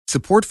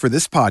Support for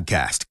this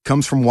podcast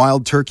comes from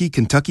Wild Turkey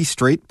Kentucky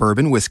Straight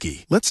Bourbon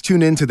Whiskey. Let's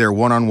tune in to their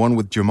one-on-one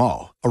with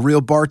Jamal, a real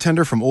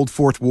bartender from Old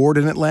Fourth Ward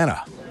in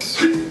Atlanta.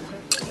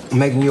 I'm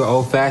making you an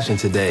old-fashioned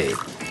today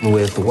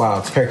with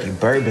Wild Turkey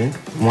Bourbon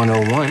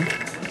 101.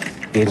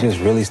 It just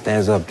really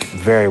stands up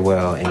very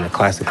well in a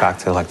classic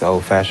cocktail like the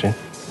old-fashioned.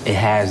 It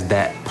has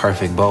that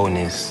perfect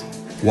boldness.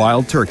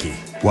 Wild Turkey.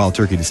 Wild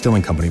Turkey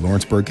Distilling Company,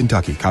 Lawrenceburg,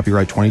 Kentucky.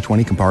 Copyright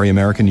 2020, Campari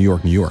American, New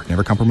York, New York.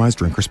 Never compromise,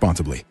 drink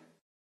responsibly.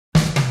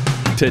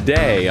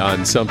 Today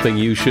on Something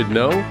You Should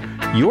Know,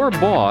 your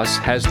boss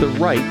has the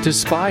right to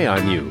spy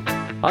on you.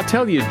 I'll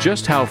tell you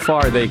just how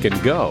far they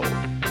can go.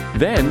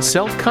 Then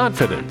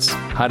self-confidence,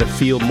 how to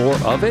feel more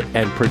of it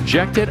and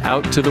project it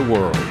out to the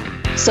world.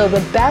 So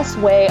the best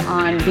way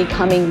on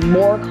becoming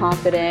more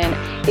confident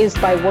is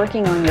by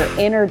working on your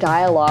inner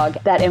dialogue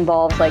that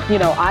involves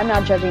I'm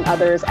not judging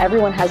others.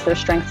 Everyone has their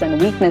strengths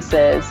and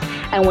weaknesses.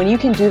 And when you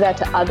can do that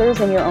to others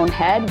in your own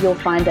head, you'll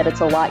find that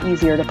it's a lot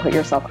easier to put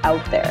yourself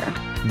out there.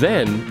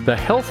 Then, the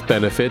health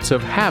benefits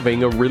of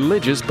having a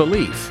religious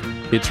belief.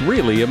 It's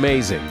really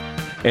amazing.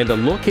 And a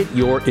look at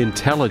your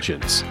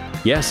intelligence.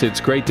 Yes,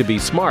 it's great to be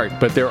smart,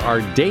 but there are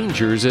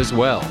dangers as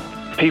well.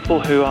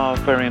 People who are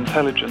very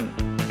intelligent,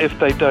 if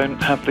they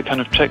don't have the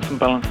kind of checks and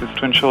balances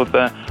to ensure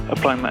they're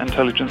applying that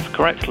intelligence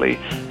correctly,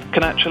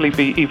 can actually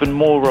be even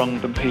more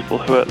wrong than people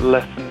who are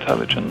less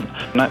intelligent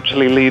and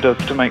actually lead us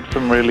to make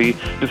some really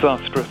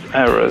disastrous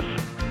errors.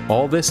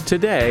 All this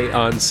today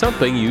on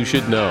Something You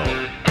Should Know.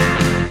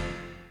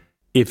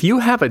 If you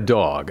have a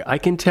dog, I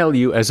can tell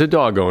you as a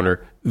dog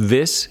owner,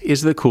 this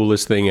is the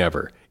coolest thing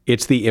ever.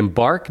 It's the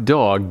Embark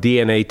Dog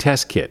DNA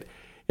Test Kit.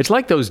 It's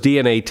like those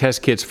DNA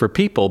test kits for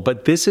people,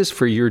 but this is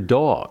for your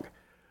dog.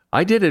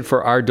 I did it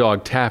for our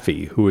dog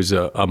Taffy, who is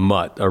a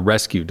mutt, a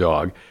rescue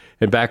dog.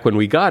 And back when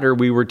we got her,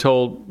 we were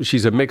told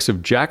she's a mix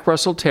of Jack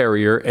Russell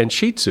Terrier and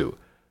Shih Tzu.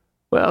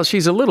 Well,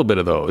 she's a little bit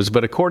of those,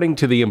 but according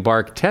to the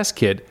Embark Test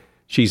Kit,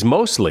 she's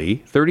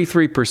mostly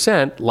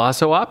 33%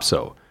 Lhasa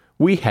Apso.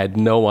 We had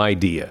no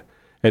idea.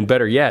 And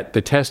better yet,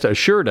 the test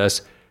assured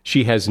us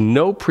she has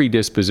no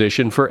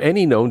predisposition for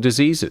any known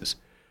diseases.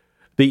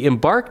 The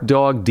Embark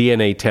Dog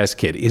DNA Test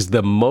Kit is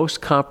the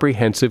most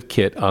comprehensive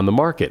kit on the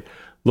market,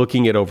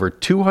 looking at over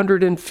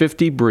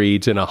 250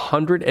 breeds and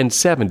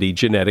 170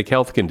 genetic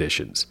health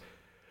conditions.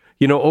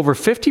 You know, over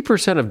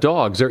 50% of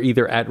dogs are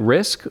either at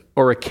risk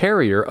or a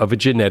carrier of a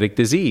genetic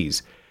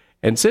disease.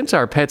 And since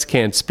our pets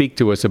can't speak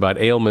to us about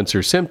ailments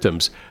or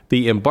symptoms,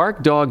 the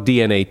Embark Dog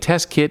DNA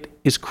Test Kit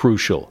is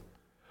crucial.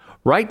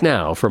 Right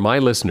now, for my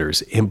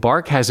listeners,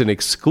 Embark has an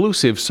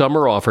exclusive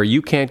summer offer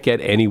you can't get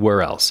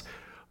anywhere else.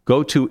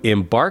 Go to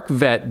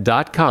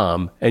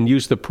embarkvet.com and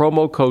use the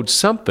promo code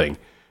SOMETHING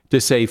to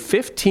save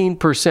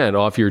 15%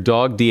 off your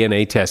dog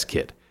DNA test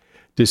kit.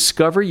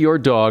 Discover your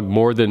dog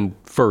more than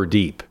fur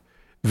deep.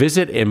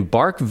 Visit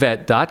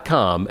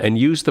embarkvet.com and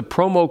use the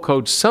promo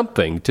code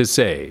SOMETHING to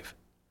save.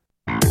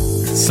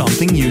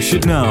 Something you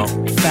should know.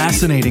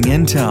 Fascinating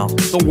intel,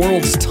 the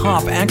world's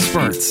top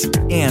experts,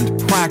 and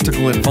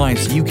practical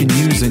advice you can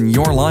use in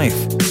your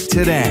life.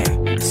 Today,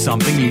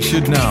 Something You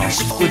Should Know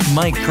with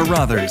Mike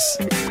Carruthers.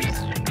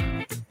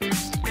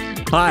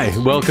 Hi,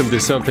 welcome to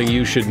Something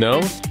You Should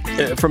Know.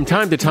 From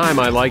time to time,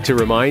 I like to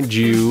remind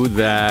you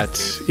that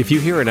if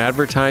you hear an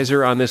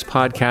advertiser on this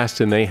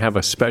podcast and they have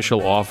a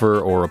special offer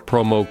or a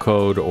promo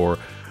code or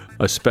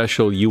a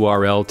special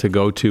URL to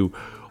go to,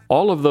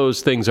 all of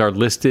those things are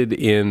listed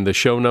in the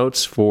show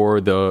notes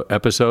for the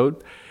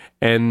episode,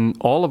 and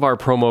all of our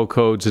promo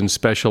codes and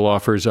special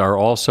offers are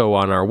also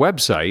on our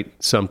website,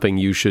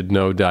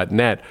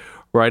 somethingyoushouldknow.net.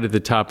 Right at the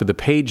top of the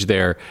page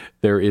there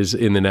is,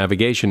 in the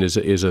navigation,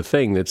 is a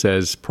thing that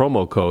says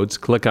promo codes.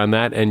 Click on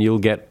that, and you'll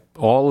get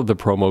all of the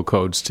promo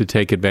codes to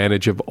take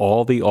advantage of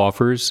all the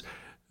offers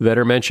that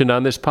are mentioned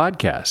on this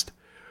podcast.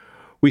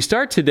 We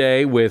start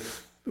today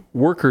with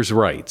workers'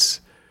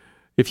 rights.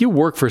 If you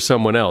work for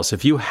someone else,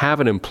 if you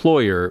have an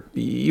employer,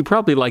 you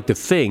probably like to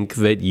think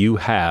that you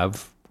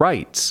have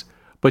rights,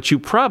 but you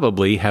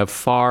probably have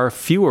far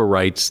fewer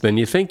rights than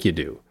you think you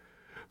do.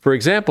 For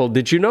example,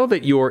 did you know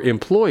that your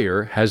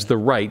employer has the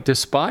right to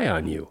spy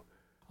on you?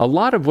 A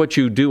lot of what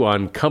you do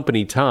on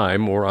company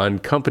time or on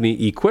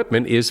company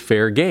equipment is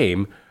fair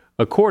game,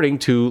 according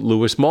to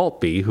Louis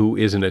Maltby, who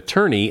is an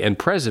attorney and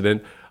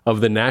president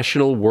of the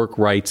National Work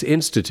Rights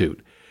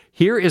Institute.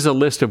 Here is a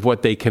list of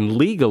what they can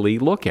legally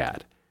look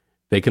at.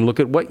 They can look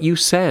at what you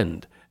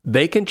send.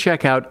 They can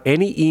check out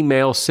any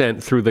email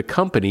sent through the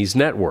company's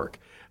network.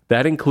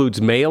 That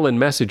includes mail and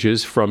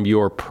messages from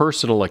your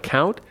personal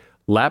account,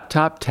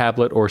 laptop,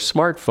 tablet, or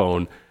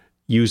smartphone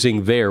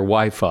using their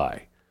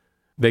Wi-Fi.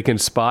 They can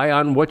spy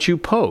on what you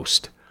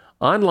post.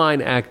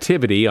 Online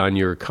activity on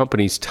your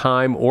company's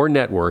time or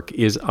network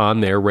is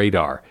on their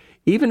radar.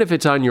 Even if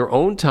it's on your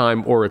own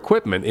time or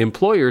equipment,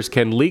 employers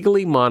can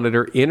legally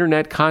monitor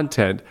internet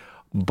content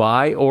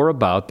by or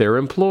about their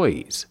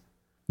employees.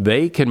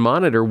 They can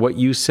monitor what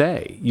you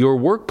say. Your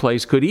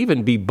workplace could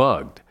even be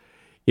bugged.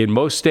 In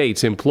most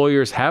states,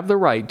 employers have the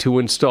right to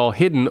install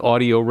hidden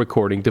audio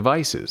recording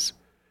devices.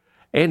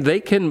 And they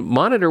can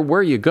monitor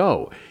where you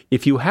go.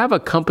 If you have a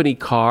company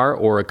car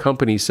or a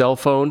company cell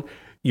phone,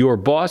 your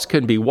boss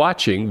can be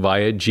watching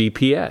via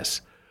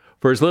GPS.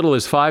 For as little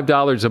as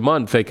 $5 a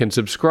month, they can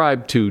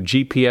subscribe to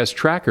GPS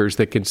trackers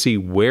that can see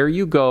where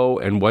you go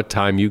and what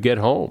time you get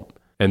home.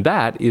 And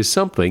that is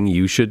something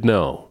you should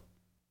know.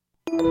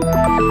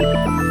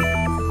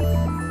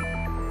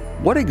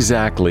 What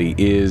exactly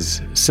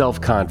is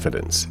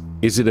self-confidence?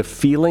 Is it a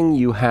feeling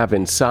you have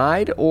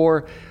inside,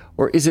 or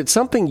is it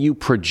something you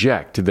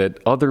project that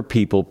other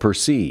people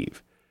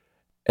perceive?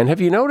 And have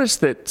you noticed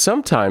that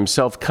sometimes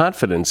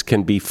self-confidence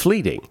can be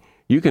fleeting?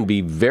 You can be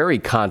very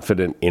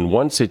confident in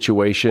one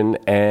situation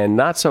and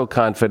not so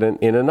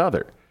confident in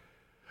another.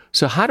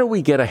 So how do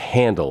we get a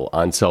handle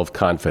on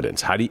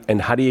self-confidence? How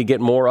do you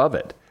get more of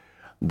it?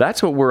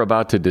 That's what we're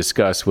about to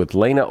discuss with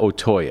Lena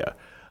Otoya.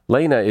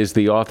 Lena is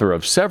the author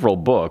of several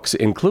books,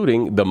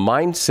 including The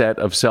Mindset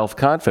of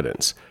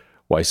Self-Confidence,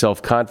 Why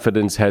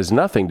Self-Confidence Has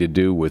Nothing to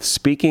Do with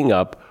Speaking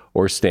Up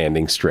or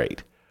Standing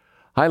Straight.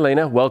 Hi,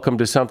 Lena. Welcome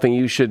to Something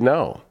You Should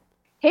Know.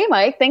 Hey,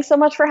 Mike. Thanks so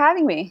much for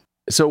having me.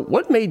 So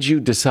what made you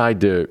decide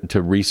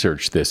to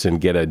research this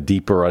and get a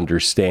deeper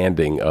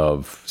understanding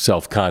of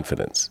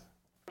self-confidence?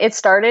 It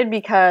started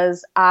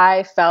because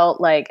I felt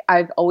like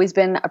I've always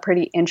been a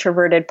pretty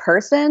introverted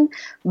person,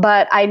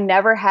 but I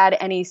never had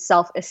any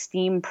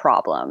self-esteem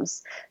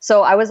problems.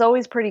 So I was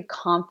always pretty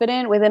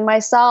confident within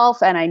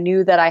myself, and I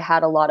knew that I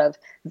had a lot of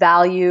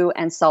value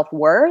and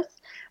self-worth.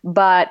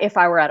 But if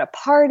I were at a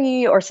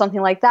party or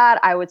something like that,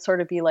 I would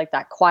sort of be like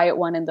that quiet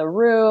one in the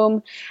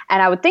room.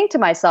 And I would think to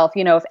myself,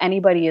 if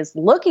anybody is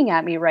looking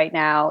at me right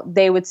now,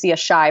 they would see a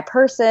shy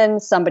person,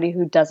 somebody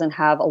who doesn't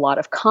have a lot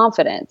of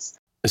confidence.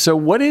 So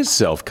what is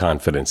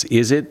self-confidence?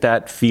 Is it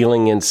that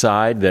feeling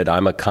inside that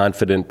I'm a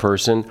confident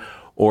person?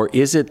 Or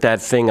is it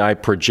that thing I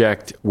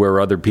project where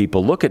other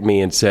people look at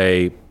me and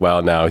say,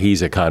 well, now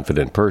he's a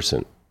confident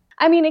person?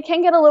 I mean, it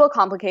can get a little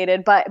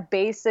complicated, but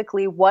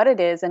basically what it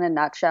is in a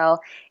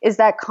nutshell is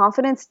that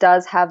confidence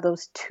does have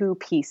those two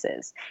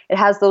pieces. It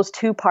has those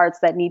two parts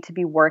that need to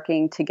be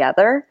working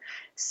together.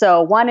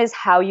 So one is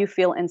how you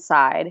feel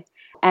inside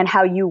and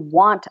how you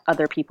want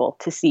other people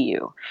to see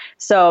you.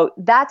 So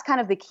that's kind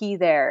of the key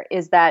there,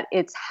 is that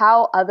it's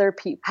how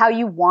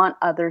you want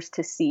others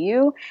to see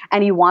you,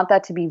 and you want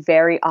that to be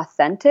very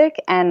authentic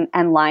and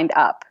lined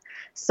up.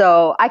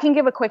 So I can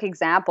give a quick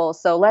example.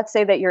 So let's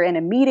say that you're in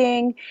a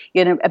meeting,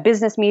 a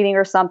business meeting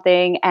or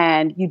something,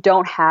 and you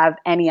don't have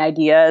any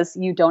ideas,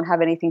 you don't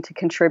have anything to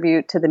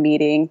contribute to the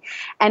meeting.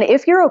 And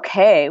if you're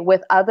okay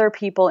with other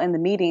people in the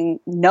meeting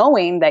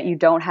knowing that you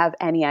don't have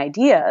any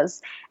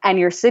ideas and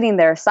you're sitting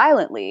there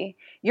silently,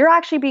 you're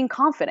actually being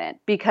confident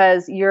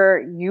because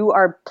you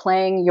are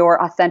playing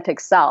your authentic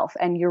self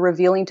and you're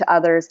revealing to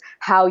others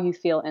how you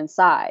feel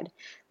inside.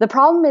 The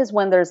problem is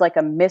when there's like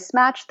a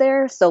mismatch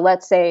there. So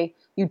let's say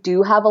you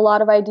do have a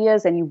lot of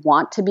ideas and you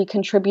want to be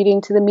contributing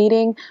to the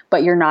meeting,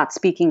 but you're not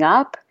speaking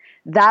up.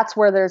 That's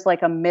where there's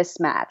like a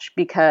mismatch,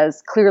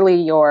 because clearly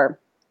your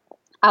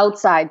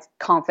outside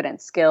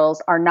confidence skills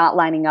are not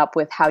lining up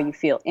with how you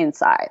feel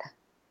inside.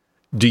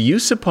 Do you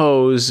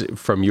suppose,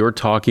 from your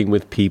talking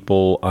with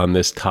people on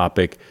this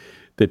topic,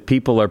 that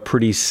people are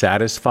pretty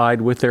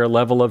satisfied with their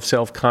level of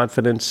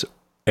self-confidence,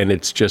 and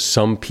it's just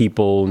some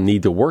people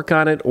need to work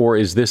on it, or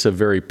is this a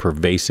very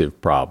pervasive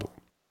problem?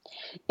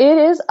 It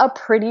is a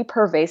pretty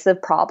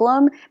pervasive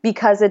problem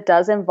because it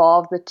does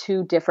involve the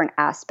two different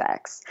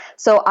aspects.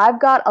 So I've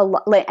got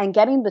and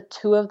getting the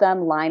two of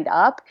them lined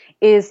up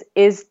is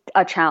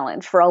a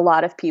challenge for a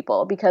lot of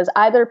people, because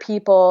either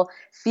people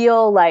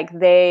feel like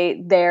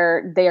they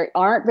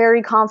aren't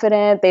very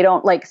confident, they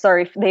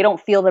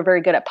don't feel they're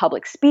very good at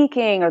public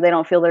speaking, or they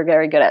don't feel they're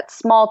very good at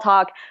small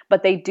talk,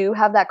 but they do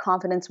have that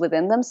confidence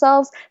within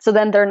themselves. So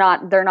then they're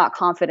not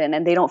confident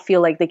and they don't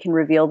feel like they can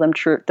reveal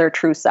their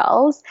true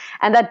selves.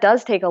 And that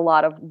does take a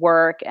lot of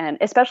work, and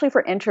especially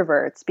for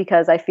introverts,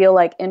 because I feel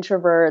like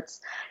introverts,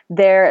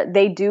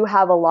 they do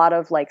have a lot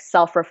of like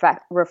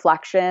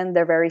self-reflection.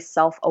 They're very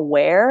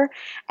self-aware.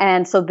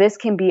 And so this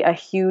can be a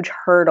huge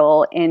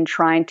hurdle in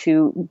trying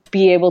to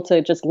be able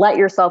to just let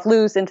yourself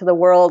loose into the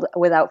world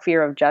without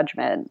fear of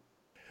judgment.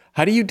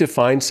 How do you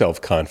define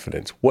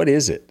self-confidence? What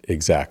is it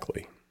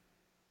exactly?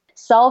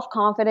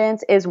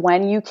 Self-confidence is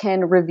when you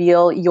can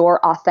reveal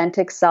your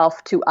authentic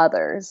self to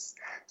others.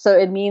 So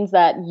it means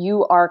that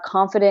you are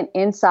confident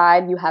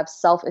inside, you have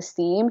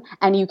self-esteem,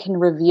 and you can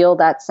reveal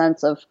that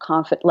sense of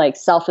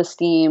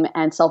self-esteem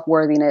and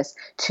self-worthiness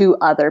to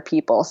other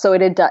people. So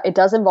it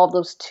does involve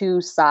those two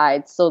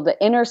sides. So the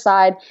inner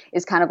side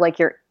is kind of like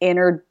your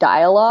inner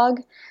dialogue,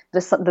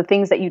 the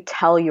things that you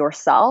tell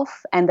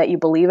yourself and that you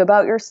believe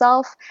about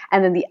yourself.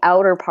 And then the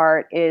outer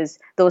part is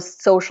those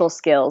social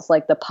skills,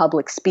 like the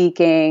public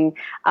speaking,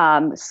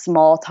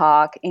 small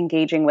talk,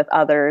 engaging with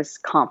others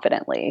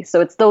confidently.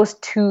 So it's those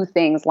two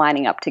things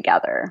lining up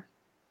together.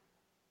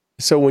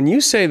 So when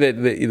you say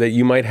that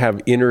you might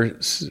have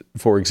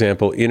for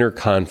example, inner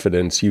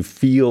confidence, you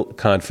feel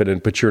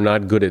confident, but you're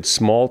not good at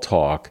small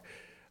talk.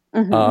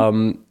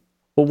 Mm-hmm.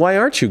 Well, why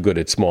aren't you good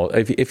at small?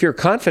 If you're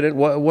confident,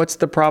 what's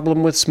the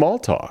problem with small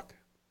talk?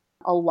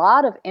 A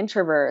lot of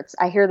introverts,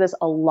 I hear this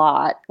a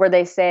lot, where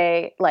they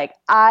say, like,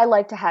 I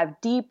like to have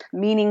deep,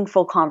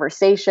 meaningful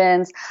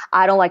conversations.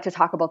 I don't like to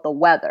talk about the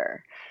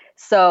weather.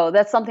 So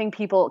that's something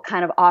people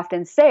kind of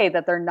often say,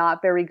 that they're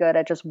not very good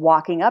at just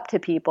walking up to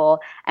people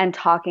and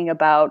talking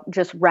about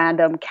just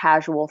random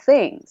casual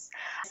things.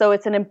 So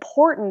it's an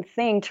important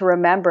thing to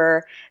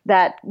remember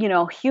that,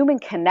 human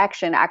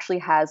connection actually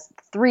has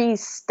 3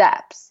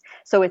 steps.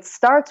 So it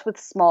starts with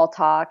small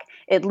talk,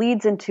 it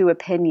leads into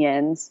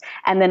opinions,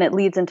 and then it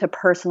leads into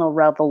personal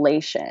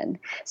revelation.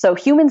 So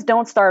humans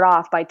don't start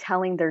off by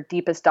telling their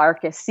deepest,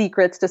 darkest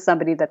secrets to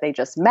somebody that they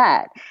just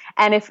met.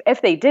 And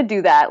if they did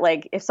do that,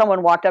 like if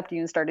someone walked up to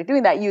you and started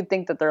doing that, you'd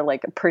think that they're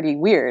like pretty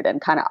weird and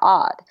kind of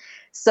odd.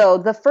 So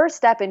the first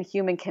step in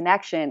human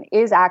connection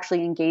is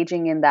actually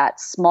engaging in that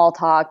small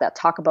talk, that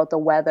talk about the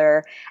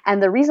weather.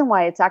 And the reason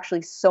why it's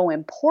actually so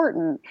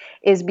important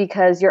is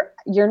because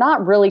you're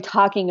not really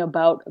talking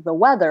about the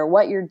weather.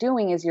 What you're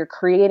doing is you're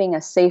creating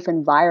a safe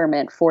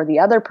environment for the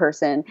other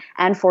person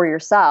and for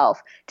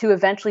yourself to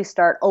eventually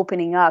start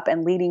opening up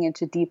and leading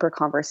into deeper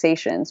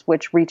conversations,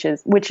 which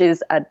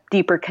is a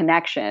deeper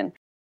connection.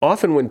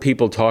 Often when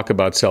people talk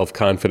about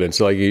self-confidence,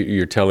 like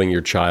you're telling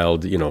your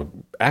child,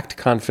 act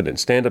confident,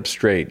 stand up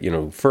straight,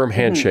 firm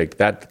handshake,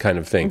 that kind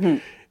of thing.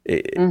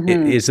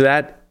 Is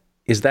that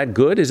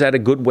good? Is that a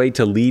good way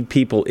to lead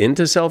people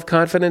into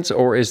self-confidence,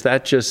 or is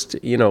that just,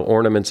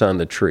 ornaments on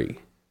the tree?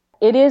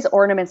 It is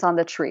ornaments on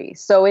the tree.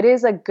 So it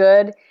is a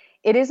good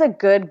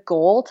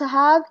goal to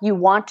have. You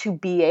want to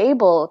be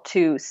able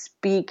to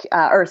speak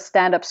or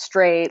stand up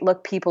straight,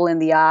 look people in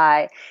the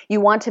eye.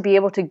 You want to be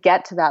able to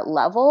get to that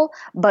level,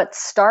 but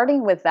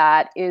starting with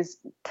that is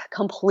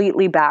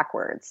completely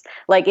backwards.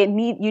 Like you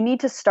need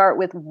to start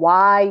with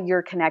why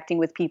you're connecting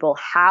with people,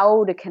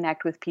 how to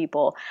connect with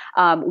people,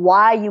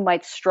 why you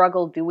might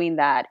struggle doing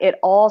that. It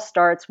all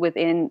starts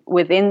within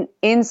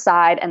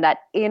inside and that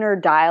inner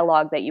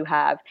dialogue that you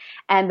have.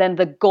 And then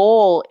the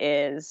goal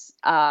is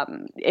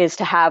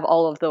to have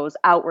all of those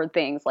outward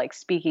things like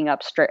speaking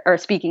up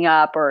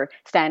or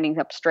standing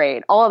up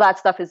straight. All of that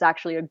stuff is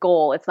actually a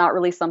goal. It's not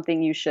really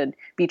something you should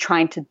be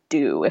trying to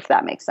do, if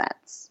that makes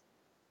sense.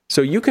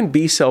 So you can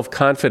be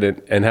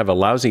self-confident and have a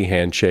lousy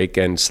handshake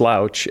and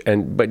slouch,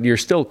 but you're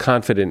still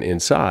confident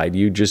inside.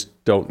 You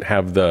just don't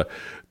have the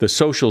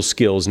social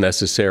skills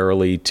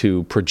necessarily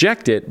to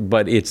project it,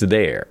 but it's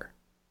there.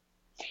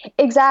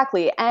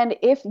 Exactly. And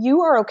if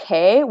you are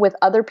okay with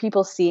other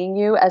people seeing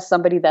you as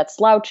somebody that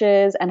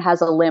slouches and has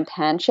a limp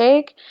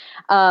handshake,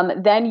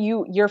 then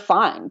you're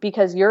fine,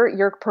 because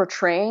you're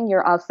portraying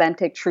your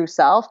authentic, true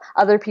self.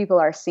 Other people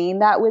are seeing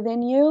that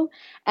within you.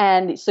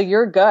 And so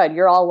you're good.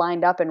 You're all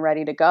lined up and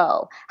ready to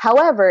go.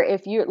 However,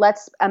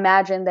 let's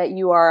imagine that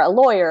you are a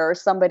lawyer or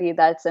somebody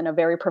that's in a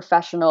very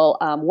professional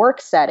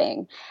work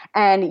setting,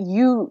 and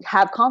you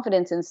have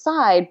confidence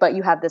inside, but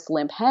you have this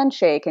limp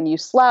handshake and you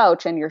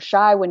slouch and you're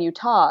shy when you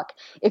talk.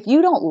 If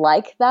you don't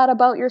like that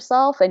about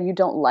yourself and you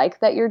don't like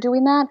that you're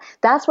doing that,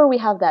 that's where we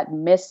have that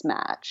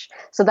mismatch.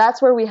 So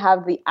that's where we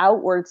have the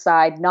outward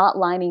side not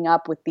lining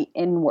up with the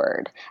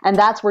inward. And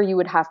that's where you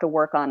would have to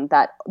work on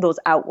those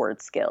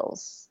outward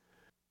skills.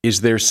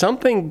 Is there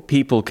something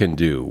people can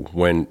do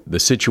when the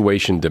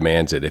situation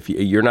demands it? If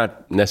you're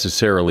not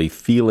necessarily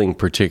feeling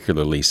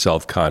particularly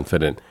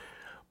self-confident,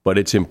 but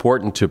it's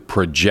important to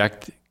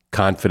project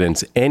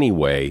confidence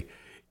anyway,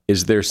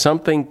 is there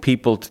something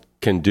people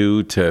can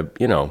do to,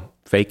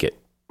 fake it?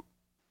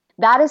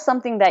 That is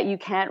something that you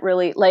can't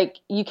really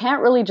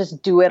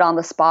just do it on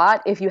the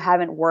spot if you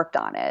haven't worked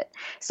on it.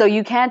 So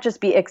you can't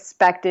just be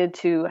expected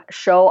to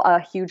show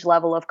a huge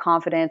level of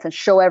confidence and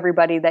show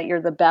everybody that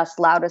you're the best,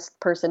 loudest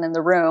person in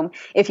the room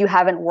if you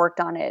haven't worked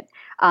on it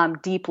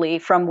deeply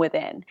from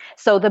within.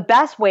 So the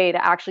best way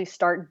to actually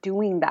start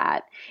doing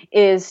that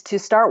is to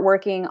start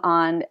working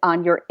on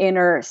your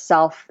inner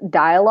self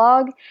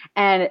dialogue.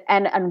 And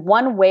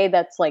one way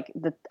that's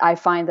I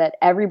find that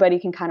everybody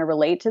can kind of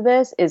relate to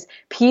this is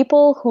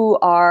people who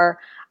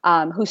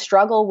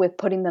struggle with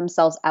putting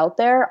themselves out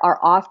there are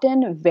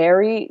often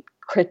very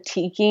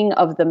critiquing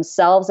of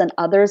themselves and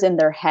others in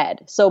their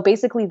head. So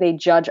basically they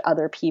judge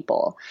other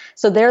people.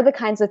 So they're the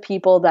kinds of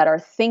people that are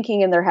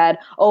thinking in their head,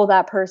 oh,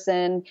 that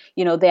person,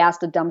 they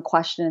asked a dumb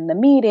question in the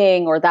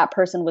meeting, or that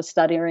person was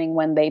stuttering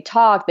when they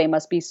talked, they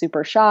must be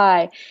super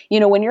shy.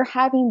 When you're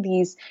having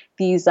these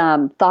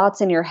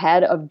thoughts in your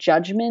head of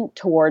judgment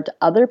toward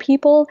other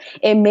people,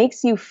 it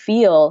makes you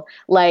feel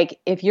like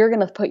if you're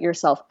going to put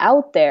yourself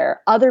out there,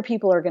 other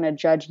people are going to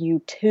judge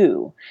you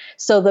too.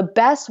 So the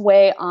best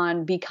way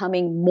on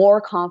becoming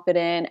more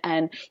confident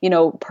and,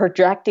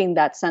 projecting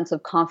that sense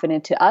of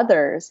confidence to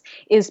others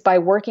is by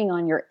working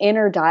on your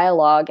inner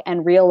dialogue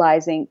and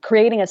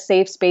creating a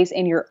safe space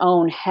in your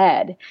own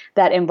head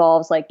that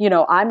involves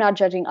I'm not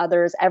judging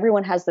others.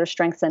 Everyone has their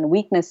strengths and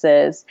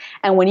weaknesses.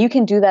 And when you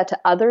can do that to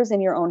others in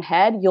your own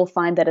head, you'll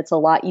find that it's a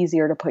lot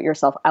easier to put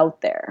yourself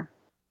out there.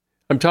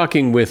 I'm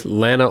talking with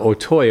Lana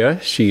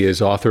Otoya. She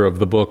is author of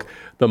the book,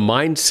 The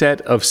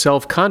Mindset of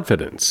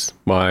Self-Confidence.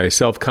 Why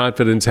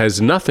self-confidence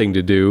has nothing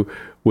to do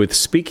with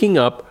speaking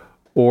up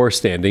or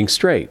standing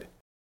straight.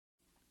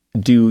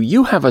 Do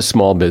you have a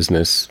small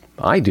business?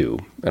 I do.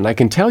 And I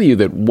can tell you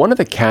that one of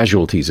the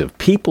casualties of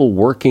people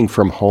working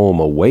from home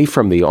away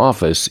from the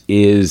office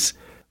is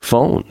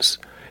phones.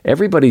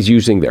 Everybody's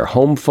using their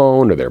home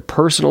phone or their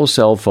personal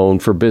cell phone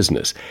for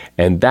business,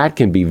 and that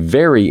can be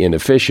very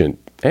inefficient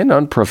and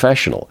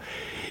unprofessional.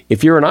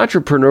 If you're an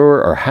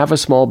entrepreneur or have a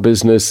small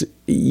business,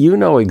 you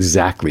know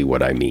exactly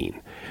what I mean.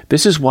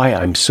 This is why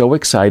I'm so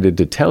excited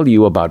to tell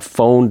you about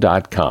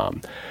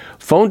Phone.com.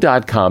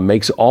 Phone.com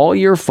makes all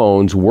your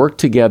phones work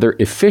together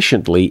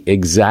efficiently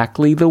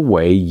exactly the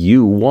way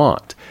you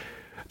want.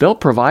 They'll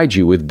provide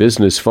you with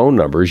business phone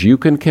numbers you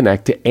can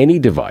connect to any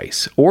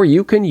device, or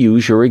you can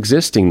use your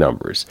existing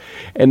numbers.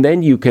 And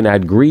then you can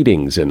add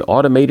greetings and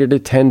automated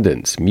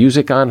attendance,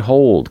 music on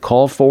hold,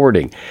 call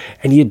forwarding,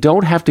 and you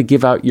don't have to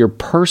give out your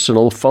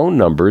personal phone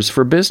numbers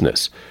for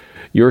business.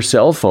 Your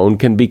cell phone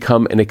can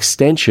become an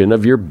extension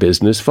of your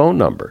business phone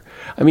number.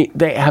 I mean,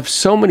 they have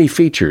so many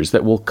features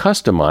that will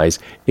customize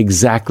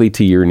exactly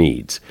to your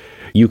needs.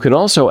 You can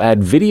also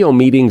add video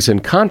meetings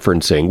and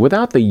conferencing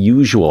without the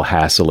usual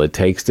hassle it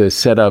takes to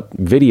set up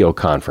video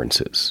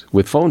conferences.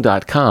 With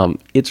Phone.com,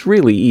 it's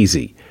really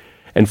easy.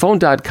 And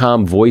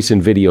Phone.com voice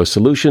and video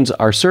solutions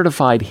are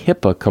certified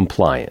HIPAA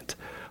compliant.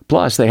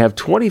 Plus, they have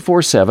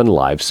 24/7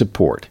 live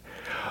support.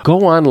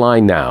 Go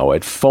online now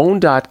at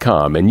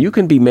Phone.com and you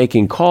can be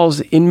making calls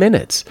in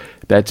minutes.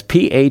 That's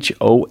PHONE.com.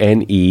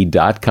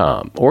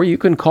 Or you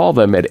can call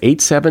them at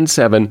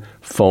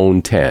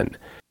 877-PHONE-10.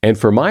 And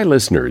for my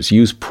listeners,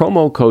 use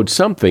promo code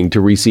SOMETHING to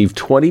receive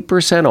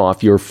 20%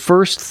 off your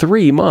first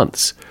 3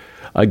 months.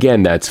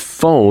 Again, that's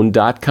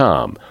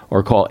Phone.com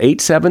or call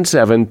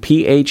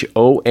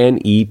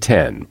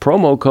 877-PHONE-10.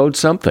 Promo code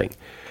SOMETHING.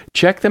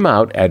 Check them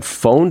out at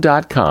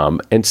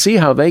Phone.com and see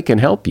how they can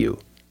help you.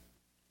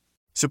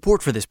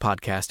 Support for this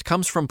podcast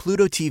comes from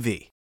Pluto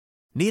TV.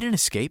 Need an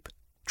escape?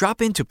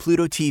 Drop into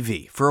Pluto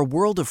TV for a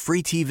world of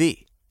free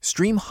TV.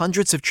 Stream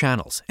hundreds of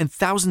channels and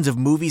thousands of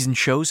movies and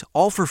shows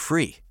all for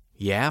free.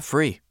 Yeah,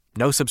 free.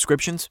 No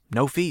subscriptions,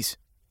 no fees.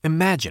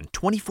 Imagine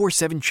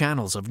 24/7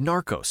 channels of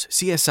Narcos,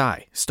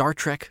 CSI, Star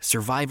Trek,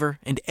 Survivor,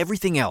 and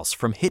everything else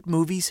from hit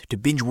movies to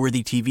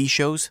binge-worthy TV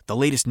shows, the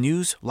latest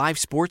news, live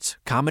sports,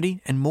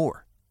 comedy, and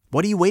more.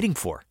 What are you waiting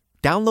for?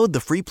 Download the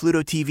free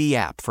Pluto TV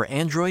app for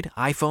Android,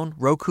 iPhone,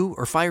 Roku,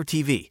 or Fire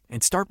TV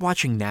and start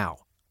watching now.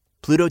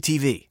 Pluto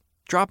TV.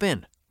 Drop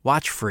in.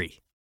 Watch free.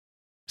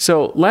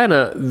 So,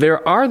 Lana,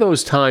 there are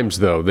those times,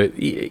 though, that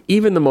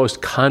even the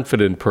most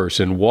confident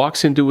person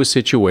walks into a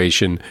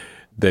situation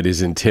that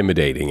is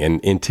intimidating,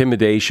 and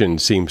intimidation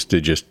seems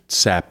to just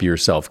sap your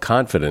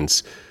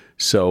self-confidence.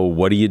 So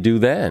what do you do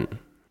then?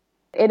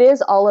 It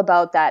is all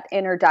about that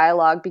inner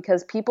dialogue,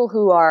 because people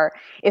who are,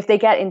 if they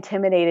get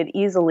intimidated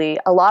easily,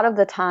 a lot of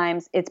the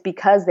times it's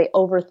because they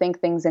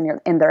overthink things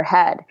in their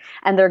head,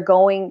 and they're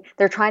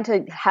trying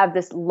to have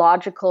this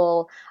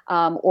logical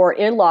or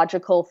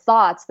illogical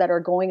thoughts that are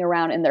going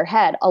around in their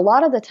head. A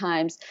lot of the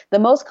times, the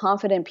most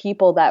confident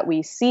people that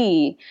we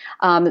see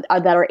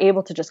that are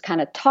able to just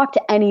kind of talk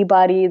to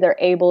anybody, they're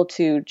able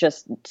to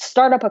just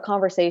start up a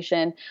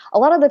conversation. A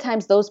lot of the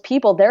times, those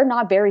people, they're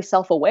not very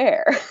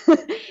self-aware.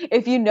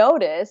 If you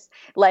notice,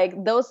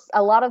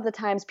 a lot of the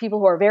times, people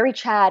who are very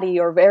chatty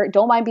or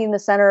don't mind being the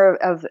center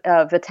of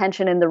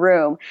attention in the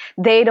room,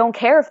 they don't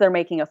care if they're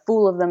making a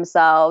fool of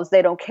themselves.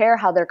 They don't care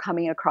how they're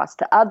coming across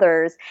to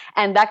others,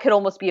 and that could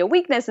almost be a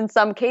weakness in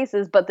some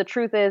cases. But the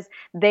truth is,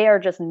 they are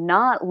just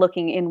not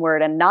looking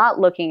inward and not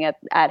looking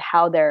at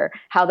how they're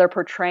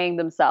portraying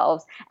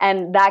themselves,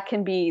 and that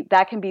can be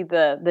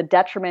the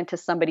detriment to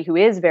somebody who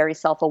is very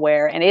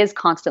self-aware and is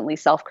constantly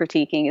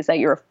self-critiquing, is that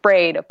you're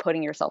afraid of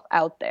putting yourself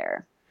out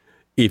there.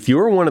 If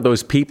you're one of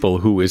those people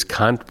who is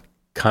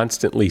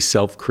constantly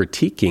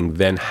self-critiquing,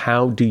 then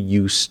how do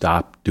you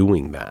stop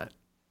doing that?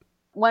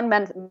 One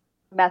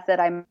method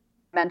I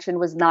mentioned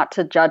was not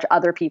to judge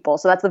other people.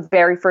 So that's the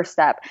very first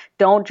step.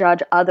 Don't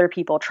judge other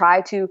people.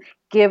 Try to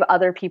give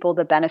other people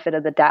the benefit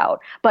of the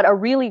doubt. But a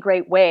really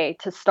great way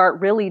to start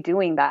really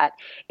doing that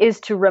is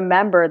to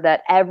remember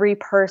that every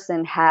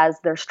person has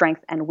their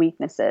strengths and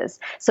weaknesses.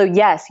 So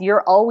yes,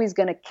 you're always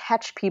going to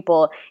catch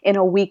people in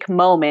a weak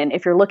moment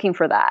if you're looking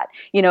for that.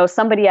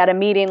 Somebody at a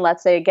meeting,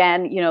 let's say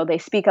again, they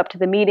speak up to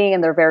the meeting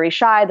and they're very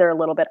shy, they're a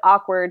little bit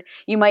awkward.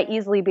 You might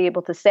easily be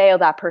able to say, oh,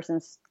 that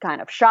person's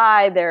kind of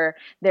shy,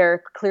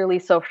 they're clearly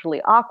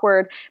socially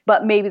awkward,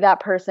 but maybe that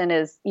person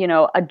is,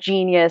 a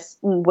genius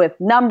with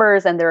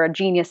numbers and they're a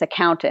genius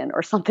accountant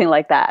or something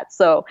like that.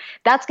 So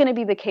that's going to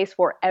be the case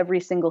for every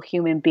single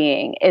human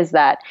being, is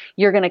that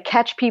you're going to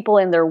catch people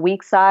in their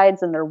weak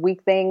sides and their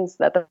weak things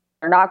that they're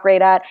not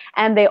great at,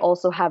 and they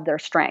also have their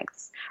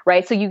strengths,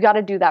 right? So you got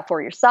to do that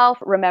for yourself,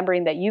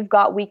 remembering that you've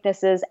got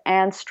weaknesses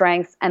and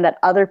strengths, and that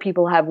other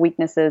people have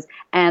weaknesses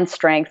and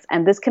strengths,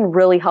 and this can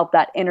really help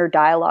that inner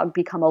dialogue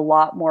become a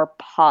lot more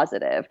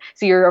positive.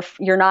 So you're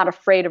not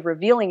afraid of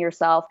revealing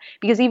yourself,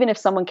 because even if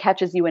someone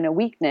catches you in a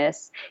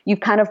weakness,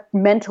 you've kind of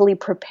mentally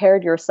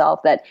prepared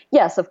yourself that,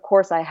 yes, of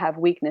course I have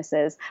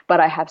weaknesses,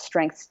 but I have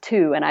strengths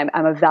too, and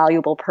I'm a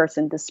valuable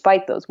person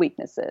despite those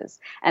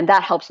weaknesses, and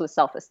that helps with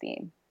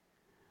self-esteem.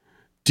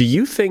 Do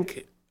you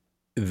think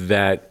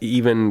that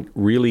even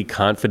really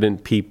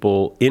confident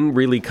people,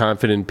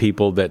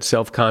 that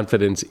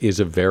self-confidence is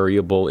a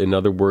variable? In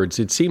other words,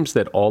 it seems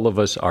that all of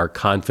us are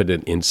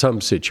confident in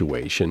some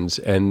situations,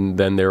 and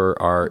then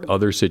there are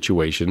other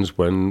situations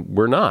when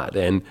we're not.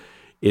 And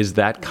is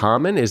that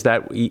common?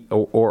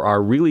 Or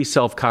are really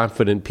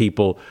self-confident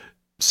people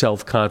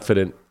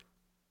self-confident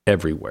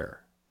everywhere?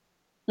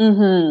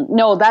 Mm-hmm.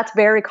 No, that's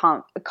very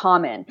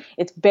common.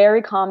 It's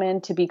very common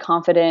to be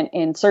confident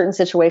in certain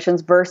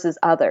situations versus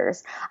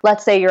others.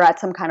 Let's say you're at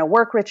some kind of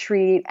work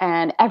retreat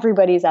and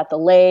everybody's at the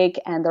lake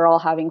and they're all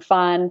having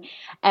fun,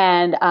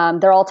 and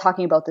they're all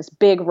talking about this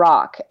big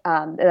rock,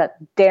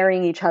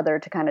 daring each other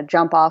to kind of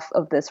jump off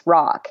of this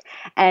rock.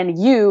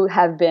 And you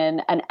have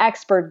been an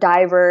expert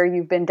diver.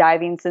 You've been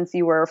diving since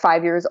you were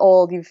 5 years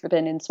old. You've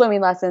been in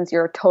swimming lessons.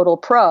 You're a total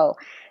pro.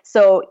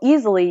 So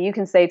easily you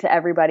can say to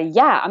everybody,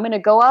 yeah, I'm going to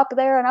go up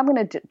there and I'm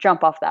going to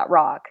jump off that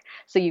rock.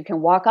 So you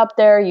can walk up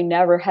there, you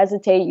never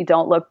hesitate, you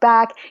don't look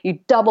back, you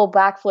double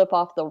backflip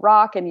off the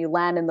rock and you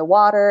land in the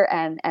water,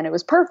 and it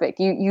was perfect.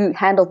 You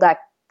handled that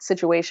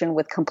situation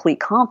with complete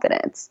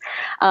confidence.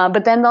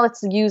 But then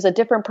let's use a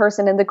different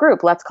person in the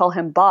group. Let's call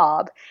him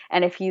Bob.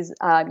 And if he's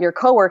your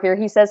coworker,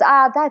 he says,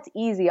 that's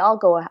easy. I'll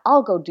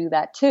go do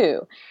that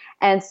too.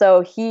 And so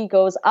he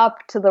goes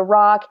up to the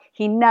rock.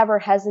 He never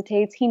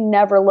hesitates. He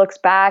never looks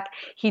back.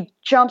 He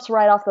jumps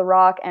right off the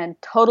rock and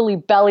totally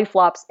belly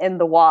flops in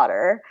the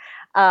water.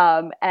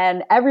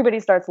 And everybody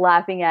starts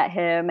laughing at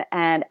him.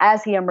 And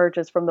as he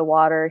emerges from the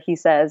water, he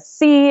says,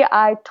 "See,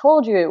 I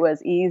told you it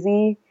was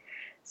easy."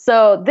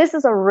 So this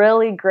is a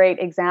really great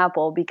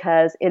example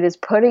because it is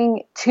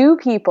putting two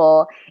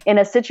people in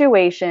a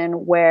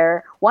situation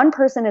where one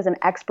person is an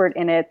expert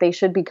in it, they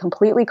should be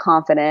completely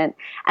confident,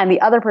 and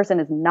the other person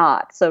is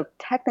not. So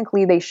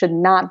technically they should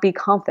not be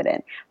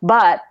confident.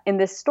 But in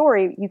this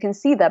story, you can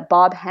see that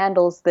Bob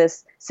handles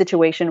this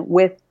situation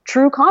with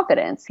true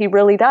confidence. He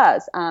really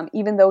does.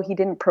 Even though he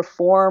didn't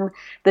perform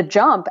the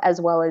jump as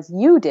well as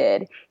you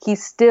did, he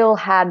still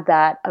had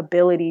that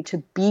ability to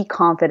be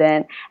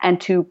confident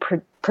and to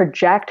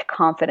project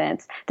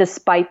confidence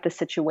despite the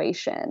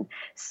situation.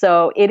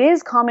 So it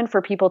is common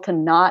for people to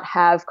not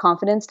have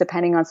confidence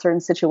depending on certain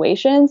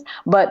situations,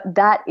 but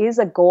that is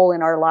a goal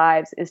in our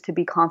lives, is to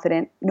be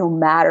confident no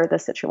matter the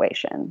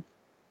situation.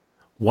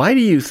 Why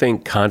do you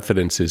think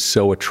confidence is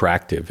so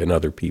attractive in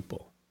other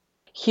people?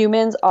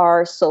 Humans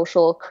are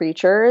social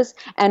creatures,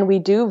 and we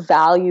do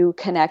value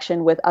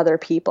connection with other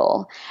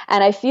people.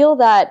 And I feel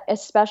that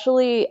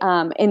especially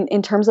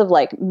in terms of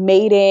like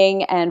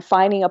mating and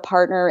finding a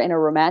partner in a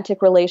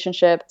romantic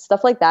relationship,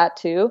 stuff like that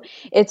too,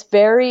 it's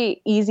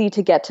very easy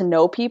to get to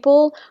know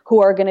people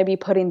who are going to be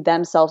putting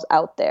themselves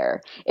out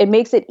there. It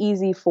makes it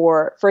easy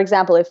for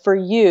example,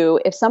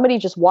 if somebody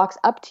just walks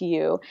up to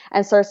you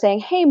and starts saying,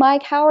 "Hey,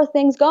 Mike, how are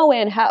things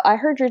going? I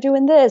heard you're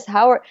doing this.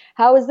 How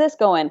is this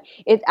going?"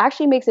 It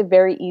actually makes it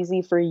very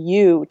easy for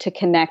you to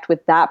connect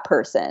with that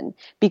person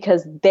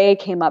because they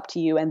came up to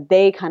you and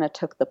they kind of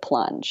took the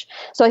plunge.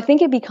 So I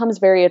think it becomes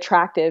very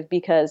attractive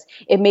because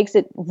it makes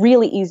it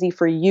really easy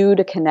for you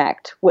to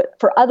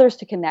for others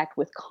to connect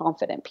with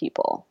confident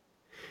people.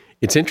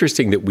 It's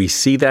interesting that we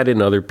see that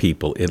in other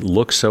people. It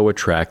looks so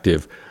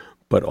attractive,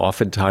 but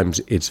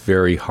oftentimes it's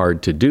very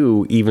hard to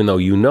do, even though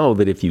you know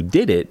that if you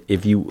did it,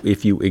 if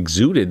you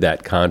exuded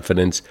that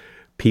confidence,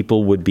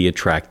 people would be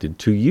attracted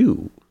to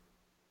you.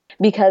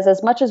 Because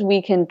as much as we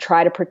can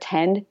try to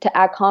pretend to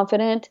act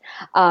confident,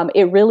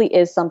 it really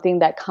is something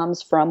that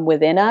comes from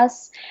within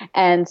us.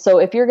 And so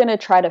if you're going to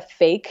try to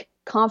fake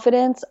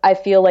confidence, I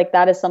feel like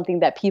that is something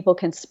that people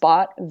can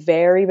spot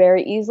very,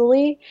 very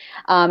easily.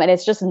 And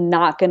it's just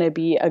not going to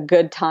be a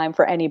good time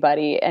for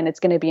anybody, and it's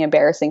going to be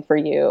embarrassing for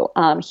you.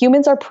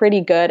 Humans are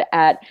pretty good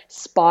at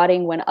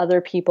spotting when other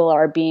people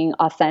are being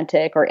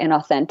authentic or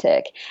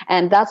inauthentic.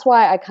 And that's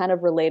why I kind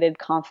of related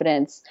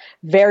confidence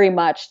very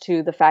much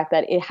to the fact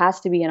that it has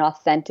to be an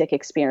authentic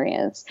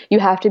experience. You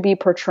have to be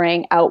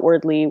portraying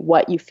outwardly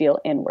what you feel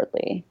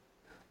inwardly.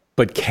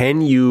 But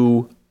can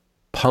you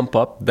pump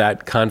up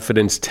that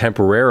confidence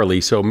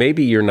temporarily? So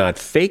maybe you're not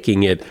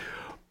faking it,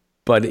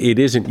 but it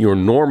isn't your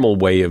normal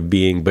way of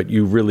being, but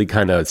you really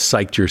kind of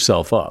psyched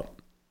yourself up.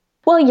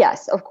 Well,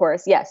 yes, of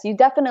course. Yes, you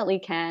definitely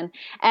can.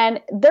 And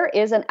there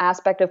is an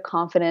aspect of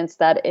confidence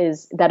that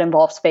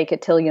involves fake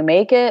it till you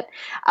make it.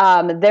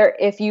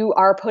 If you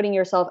are putting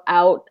yourself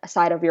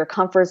outside of your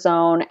comfort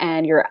zone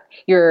and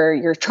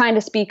you're trying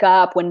to speak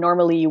up when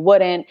normally you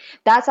wouldn't,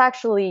 that's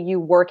actually you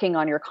working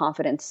on your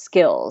confidence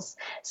skills.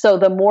 So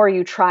the more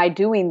you try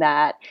doing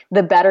that,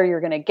 the better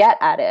you're going to get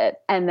at it.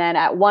 And then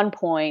at one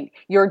point,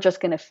 you're just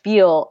going to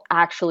feel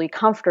actually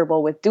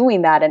comfortable with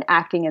doing that and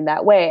acting in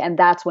that way. And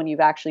that's when you've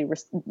actually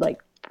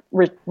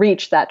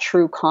reach that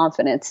true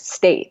confidence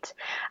state.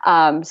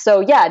 So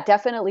yeah,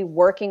 definitely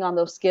working on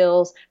those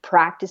skills,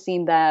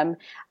 practicing them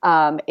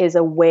is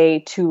a way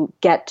to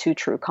get to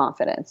true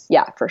confidence.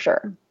 Yeah, for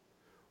sure.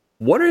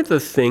 What are the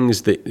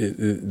things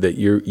that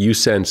you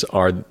sense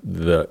are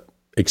the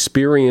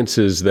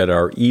experiences that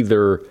are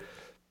either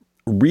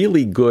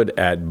really good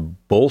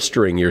at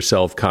bolstering your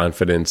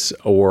self-confidence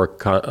or,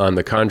 on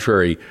the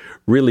contrary,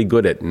 really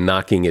good at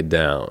knocking it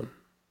down?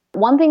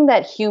 One thing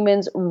that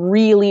humans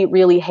really,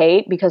 really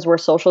hate, because we're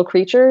social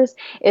creatures,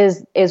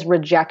 is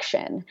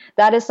rejection.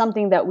 That is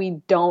something that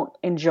we don't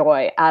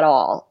enjoy at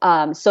all.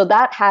 So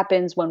that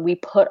happens when we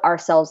put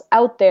ourselves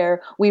out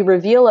there, we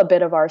reveal a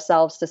bit of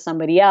ourselves to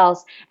somebody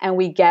else, and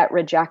we get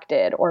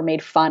rejected or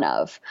made fun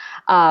of.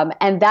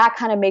 And that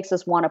kind of makes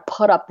us want to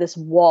put up this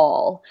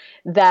wall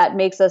that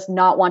makes us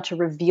not want to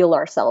reveal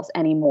ourselves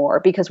anymore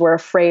because we're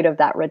afraid of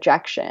that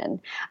rejection.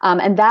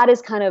 And that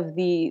is kind of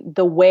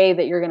the way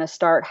that you're going to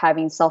start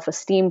having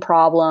self-esteem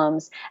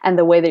problems, and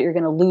the way that you're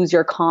going to lose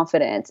your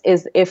confidence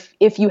is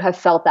if you have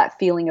felt that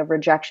feeling of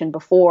rejection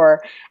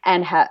before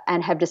and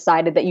have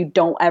decided that you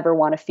don't ever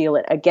want to feel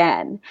it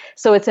again.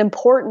 So it's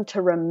important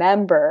to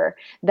remember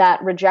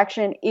that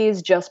rejection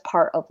is just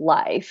part of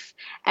life,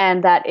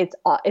 and that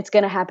it's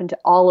going to happen to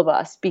all of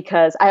us,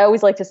 because I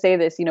always like to say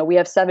this, we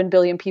have 7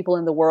 billion people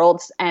in the world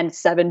and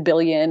 7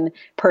 billion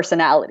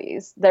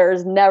personalities.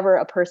 There's never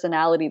a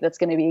personality that's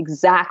going to be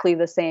exactly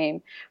the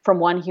same from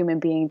one human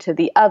being to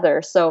the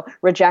other. So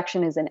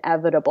rejection is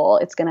inevitable.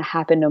 It's going to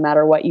happen no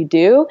matter what you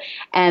do.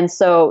 And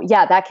so,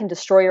 yeah, that can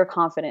destroy your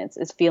confidence,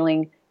 is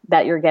feeling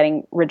that you're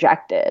getting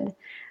rejected.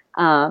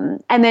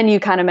 And then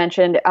you kind of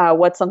mentioned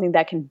what's something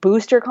that can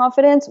boost your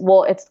confidence.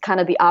 Well, it's kind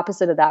of the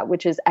opposite of that,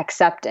 which is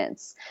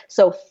acceptance.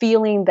 So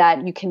feeling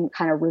that you can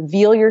kind of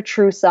reveal your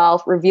true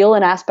self, reveal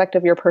an aspect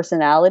of your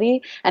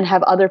personality, and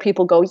have other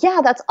people go,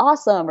 yeah, that's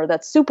awesome, or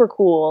that's super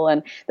cool,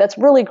 and that's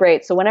really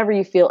great. So whenever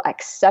you feel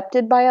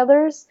accepted by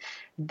others,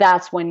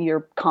 that's when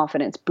your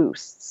confidence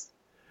boosts.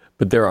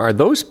 But there are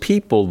those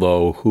people,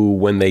 though, who,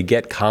 when they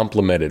get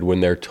complimented,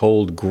 when they're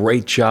told,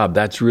 great job,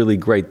 that's really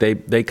great,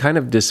 they kind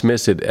of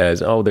dismiss it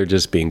as, oh, they're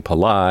just being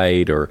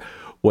polite or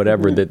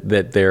whatever,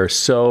 that they're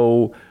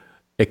so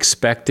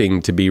expecting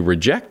to be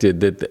rejected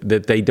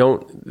that they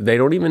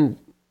don't even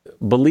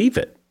believe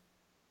it.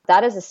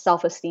 That is a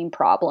self-esteem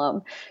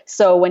problem.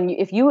 So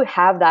if you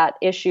have that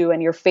issue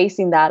and you're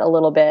facing that a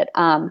little bit,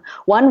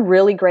 one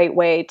really great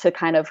way to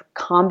kind of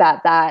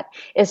combat that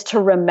is to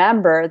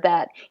remember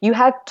that you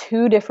have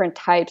two different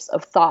types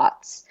of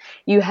thoughts.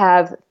 You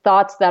have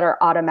thoughts that are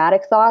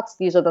automatic thoughts.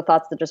 These are the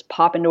thoughts that just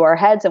pop into our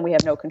heads and we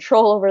have no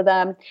control over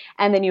them.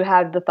 And then you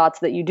have the thoughts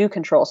that you do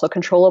control, so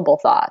controllable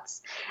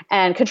thoughts.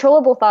 And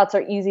controllable thoughts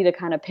are easy to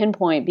kind of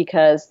pinpoint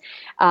because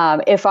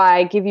if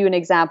I give you an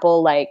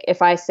example, like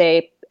if I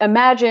say,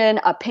 imagine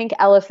a pink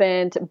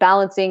elephant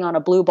balancing on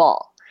a blue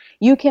ball.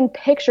 You can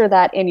picture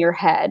that in your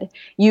head.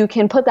 You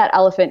can put that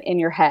elephant in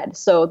your head.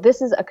 So this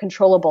is a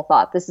controllable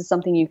thought. This is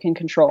something you can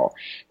control.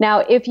 Now,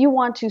 if you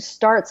want to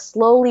start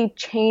slowly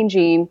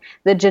changing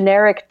the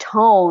generic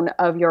tone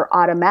of your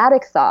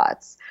automatic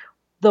thoughts,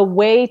 the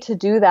way to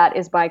do that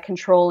is by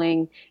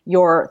controlling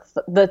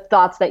the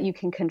thoughts that you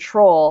can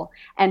control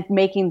and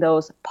making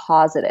those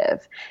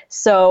positive.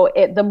 So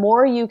the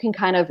more you can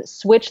kind of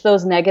switch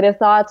those negative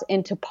thoughts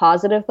into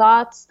positive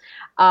thoughts,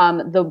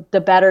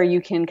 the better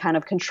you can kind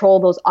of control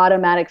those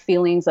automatic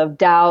feelings of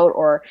doubt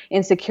or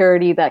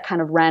insecurity that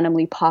kind of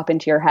randomly pop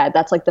into your head.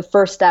 That's like the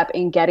first step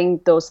in getting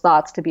those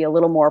thoughts to be a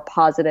little more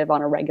positive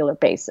on a regular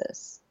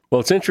basis. Well,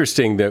 it's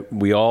interesting that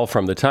we all,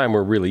 from the time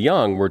we're really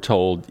young, we're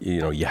told,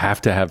 you have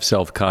to have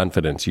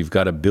self-confidence. You've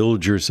got to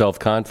build your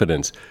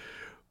self-confidence.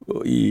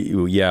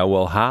 Yeah,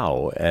 well,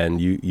 how? And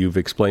you've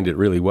explained it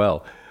really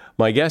well.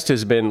 My guest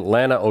has been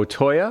Lana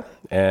Otoya,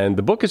 and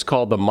the book is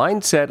called The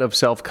Mindset of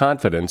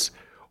Self-Confidence: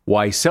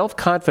 Why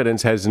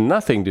Self-Confidence Has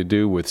Nothing to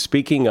Do with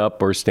Speaking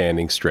Up or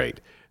Standing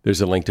Straight. There's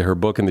a link to her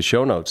book in the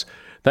show notes.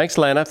 Thanks,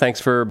 Lana. Thanks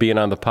for being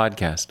on the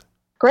podcast.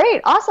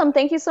 Great. Awesome.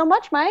 Thank you so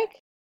much, Mike.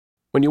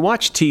 When you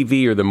watch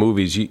TV or the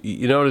movies,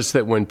 you notice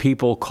that when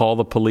people call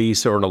the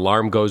police or an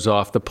alarm goes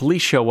off, the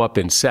police show up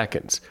in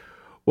seconds.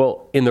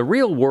 Well, in the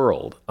real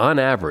world, on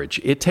average,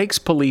 it takes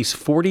police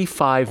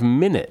 45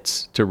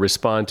 minutes to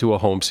respond to a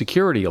home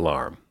security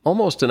alarm,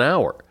 almost an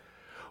hour.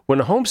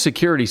 When a home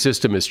security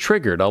system is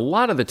triggered, a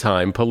lot of the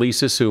time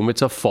police assume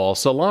it's a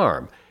false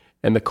alarm,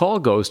 and the call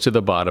goes to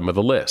the bottom of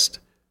the list.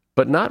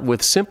 But not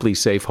with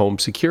SimpliSafe Home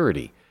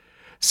Security.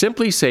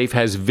 SimpliSafe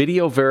has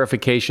video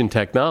verification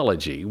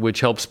technology, which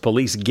helps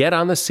police get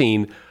on the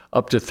scene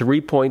up to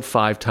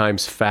 3.5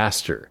 times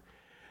faster.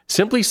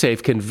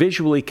 SimpliSafe can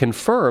visually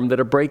confirm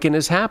that a break-in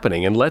is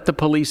happening and let the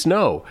police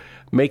know,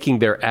 making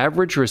their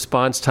average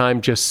response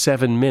time just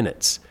 7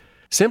 minutes.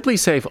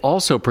 SimpliSafe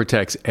also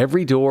protects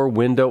every door,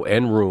 window,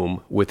 and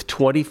room with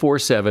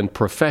 24/7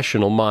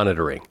 professional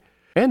monitoring.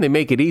 And they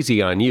make it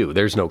easy on you.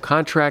 There's no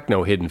contract,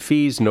 no hidden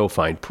fees, no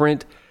fine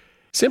print.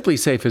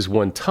 SimpliSafe has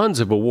won tons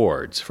of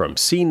awards, from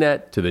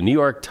CNET to the New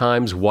York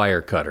Times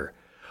Wirecutter.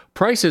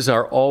 Prices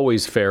are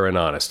always fair and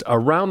honest.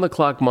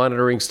 Around-the-clock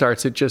monitoring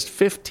starts at just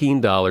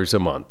 $15 a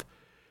month.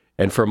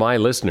 And for my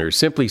listeners,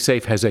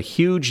 SimpliSafe has a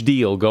huge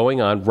deal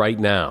going on right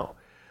now.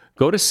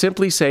 Go to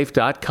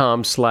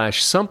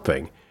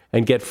simplisafe.com/something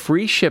and get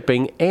free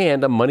shipping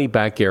and a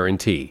money-back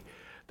guarantee.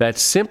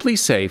 That's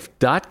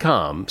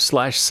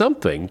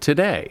simplisafe.com/something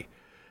today.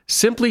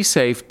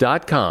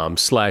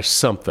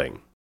 SimpliSafe.com/something.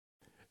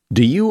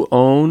 Do you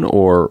own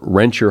or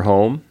rent your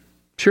home?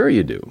 Sure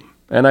you do.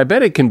 And I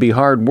bet it can be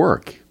hard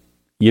work.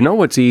 You know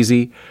what's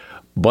easy?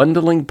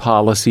 Bundling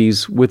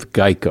policies with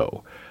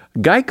Geico.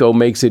 Geico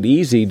makes it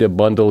easy to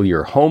bundle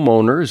your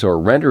homeowner's or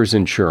renter's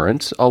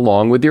insurance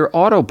along with your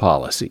auto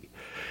policy.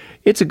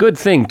 It's a good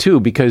thing, too,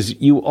 because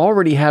you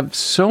already have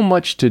so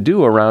much to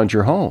do around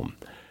your home.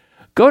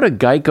 Go to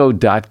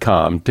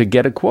geico.com to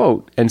get a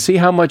quote and see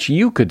how much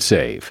you could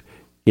save.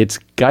 It's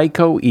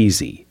Geico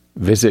Easy.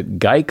 Visit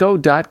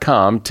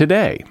geico.com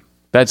today.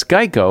 That's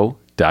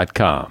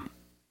geico.com.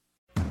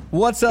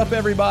 What's up,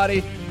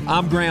 everybody?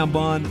 I'm Graham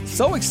Bunn.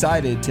 So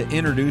excited to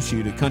introduce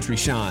you to Country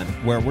Shine,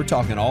 where we're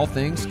talking all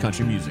things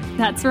country music.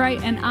 That's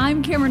right, and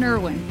I'm Cameron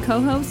Irwin,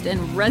 co-host and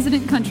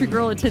resident country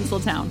girl at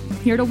Tinseltown,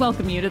 here to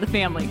welcome you to the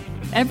family.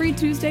 Every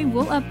Tuesday,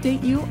 we'll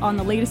update you on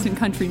the latest in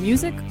country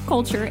music,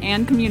 culture,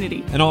 and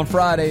community. And on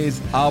Fridays,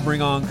 I'll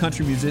bring on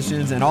country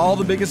musicians and all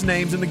the biggest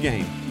names in the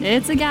game.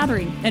 It's a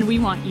gathering, and we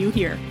want you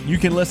here. You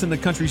can listen to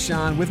Country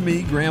Shine with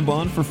me, Graham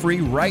Bunn, for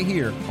free right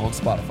here on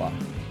Spotify.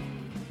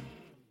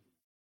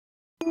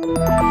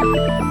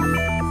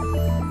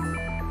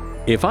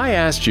 If I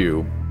asked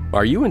you,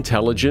 are you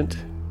intelligent?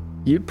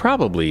 You'd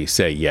probably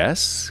say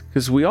yes,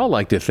 because we all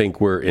like to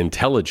think we're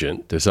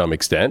intelligent to some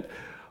extent.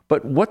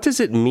 But what does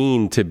it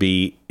mean to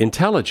be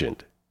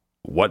intelligent?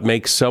 What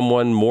makes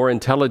someone more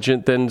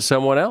intelligent than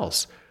someone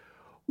else?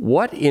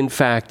 What, in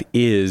fact,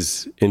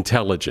 is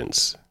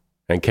intelligence?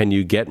 And can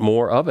you get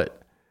more of it?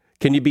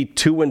 Can you be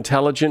too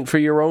intelligent for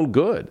your own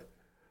good?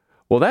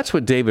 Well, that's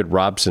what David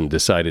Robson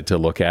decided to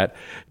look at.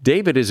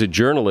 David is a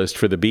journalist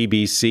for the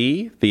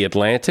BBC, The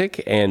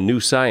Atlantic, and New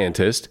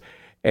Scientist,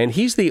 and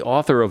he's the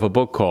author of a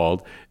book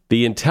called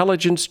The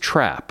Intelligence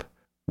Trap: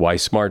 Why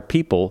Smart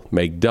People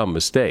Make Dumb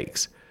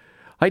Mistakes.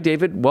 Hi,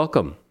 David.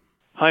 Welcome.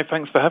 Hi,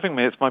 thanks for having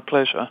me. It's my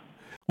pleasure.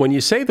 When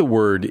you say the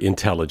word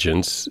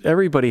intelligence,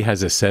 everybody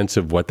has a sense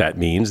of what that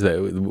means.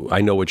 I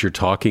know what you're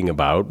talking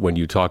about when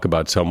you talk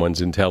about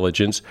someone's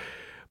intelligence.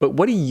 But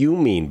what do you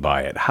mean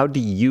by it? How do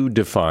you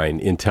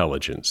define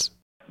intelligence?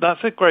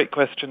 That's a great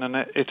question, and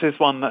it is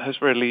one that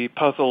has really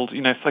puzzled,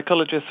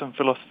 psychologists and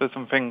philosophers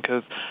and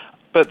thinkers.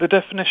 But the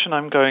definition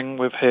I'm going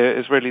with here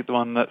is really the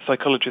one that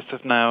psychologists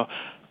have now,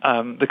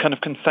 the kind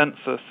of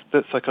consensus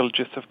that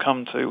psychologists have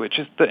come to, which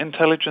is that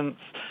intelligence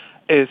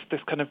is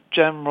this kind of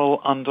general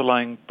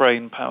underlying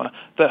brain power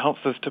that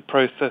helps us to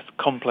process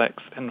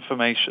complex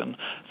information.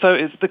 So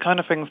it's the kind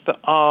of things that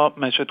are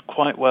measured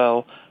quite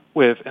well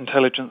with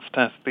intelligence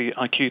tests, the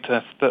IQ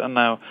tests that are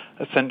now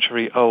a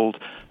century old.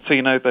 So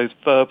those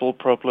verbal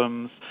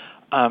problems,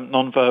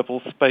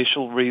 nonverbal,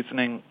 spatial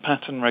reasoning,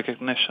 pattern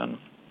recognition.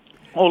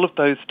 All of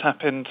those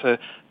tap into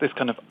this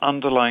kind of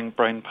underlying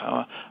brain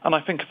power. And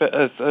I think of it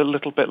as a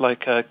little bit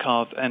like a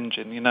car's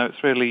engine.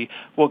 It's really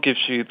what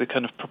gives you the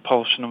kind of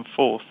propulsion and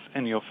force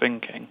in your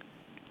thinking.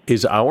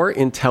 Is our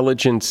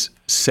intelligence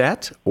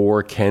set,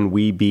 or can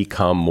we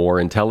become more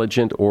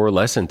intelligent or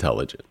less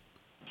intelligent?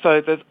 So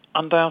there's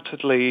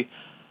undoubtedly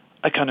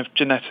a kind of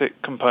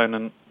genetic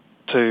component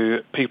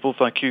to people's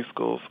IQ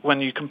scores.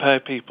 When you compare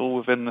people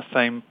within the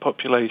same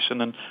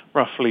population and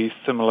roughly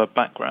similar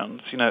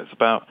backgrounds, it's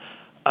about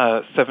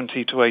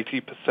 70 to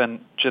 80%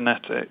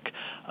 genetic.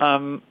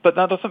 But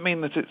that doesn't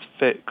mean that it's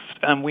fixed.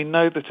 And we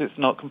know that it's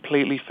not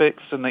completely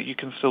fixed and that you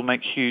can still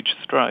make huge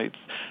strides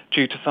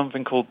due to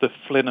something called the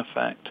Flynn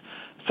effect.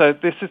 So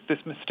this is this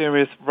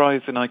mysterious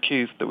rise in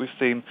IQs that we've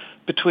seen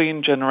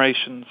between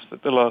generations for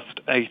the last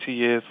 80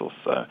 years or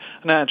so.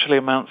 And it actually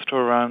amounts to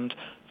around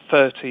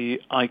 30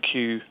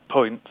 IQ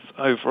points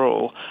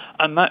overall.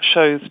 And that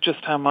shows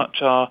just how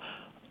much our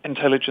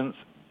intelligence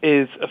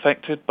is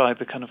affected by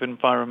the kind of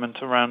environment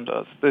around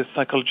us. The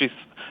psychologists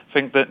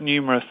think that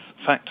numerous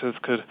factors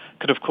could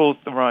have caused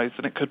the rise,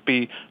 and it could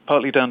be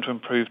partly down to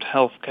improved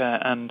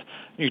healthcare and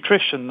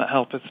nutrition that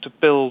help us to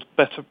build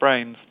better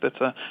brains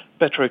that are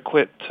better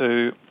equipped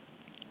to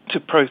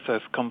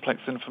process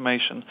complex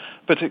information.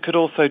 But it could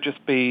also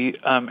just be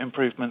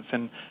improvements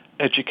in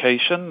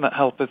education that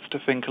help us to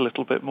think a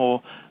little bit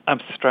more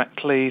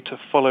abstractly, to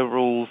follow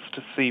rules,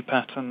 to see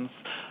patterns.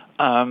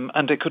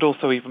 And it could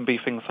also even be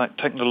things like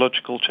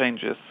technological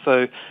changes.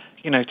 So,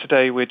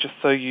 today we're just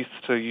so used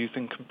to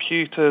using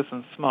computers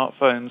and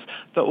smartphones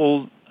that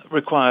all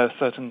require a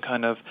certain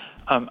kind of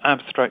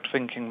abstract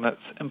thinking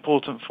that's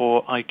important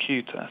for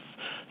IQ tests.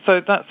 So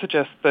that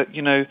suggests that,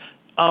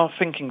 our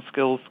thinking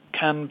skills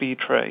can be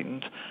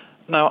trained.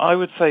 Now, I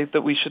would say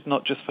that we should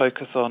not just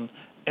focus on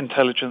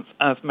intelligence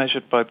as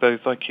measured by those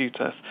IQ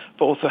tests,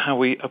 but also how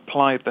we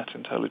apply that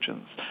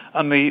intelligence.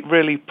 And the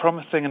really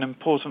promising and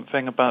important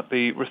thing about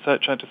the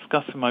research I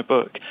discuss in my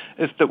book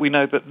is that we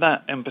know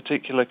that in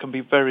particular can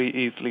be very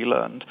easily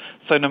learned.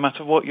 So no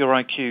matter what your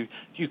IQ,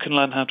 you can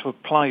learn how to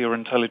apply your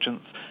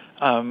intelligence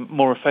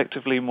more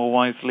effectively, more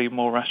wisely,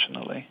 more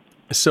rationally.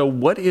 So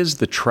what is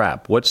the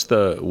trap? What's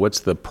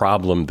the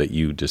problem that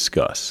you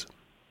discuss?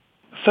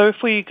 So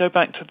if we go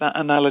back to that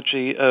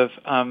analogy of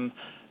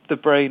the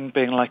brain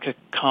being like a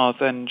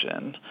car's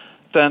engine,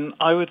 then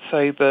I would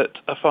say that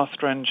a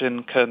faster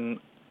engine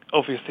can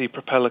obviously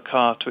propel a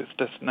car to its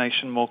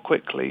destination more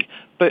quickly,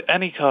 but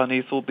any car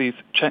needs all these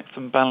checks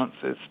and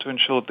balances to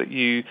ensure that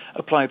you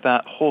apply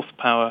that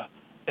horsepower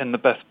in the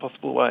best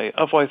possible way.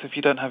 Otherwise, if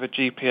you don't have a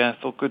GPS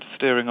or good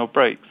steering or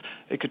brakes,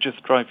 it could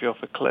just drive you off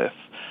a cliff.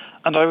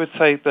 And I would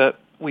say that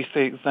we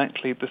see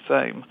exactly the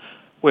same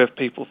with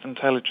people's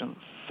intelligence.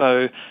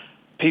 So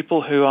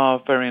people who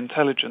are very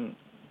intelligent,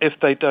 if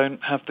they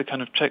don't have the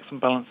kind of checks and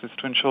balances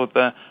to ensure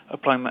they're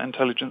applying that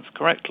intelligence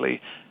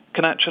correctly,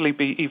 can actually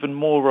be even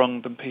more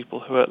wrong than people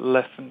who are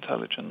less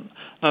intelligent.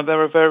 Now,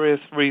 there are various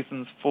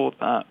reasons for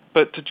that,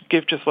 but to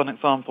give just one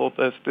example,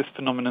 there's this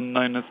phenomenon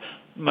known as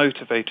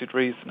motivated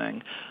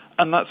reasoning,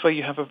 and that's where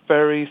you have a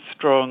very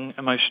strong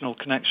emotional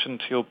connection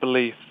to your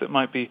beliefs. It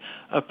might be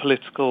a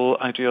political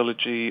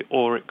ideology,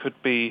 or it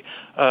could be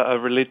a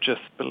religious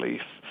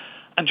belief.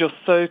 And you're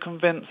so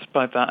convinced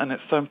by that, and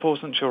it's so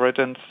important to your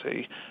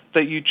identity,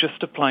 that you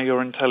just apply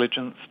your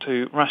intelligence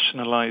to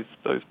rationalize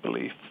those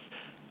beliefs,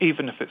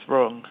 even if it's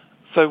wrong.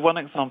 So one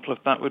example of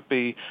that would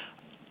be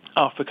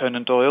Arthur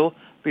Conan Doyle,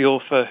 the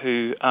author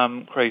who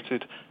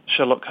created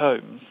Sherlock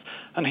Holmes.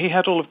 And he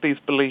had all of these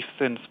beliefs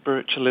in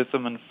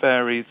spiritualism and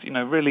fairies,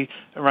 really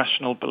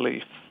irrational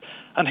beliefs.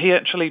 And he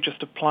actually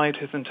just applied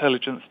his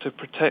intelligence to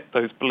protect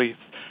those beliefs,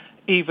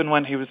 even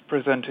when he was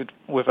presented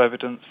with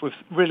evidence, with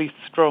really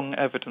strong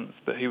evidence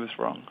that he was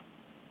wrong.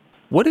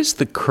 What is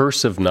the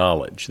curse of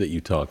knowledge that you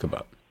talk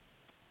about?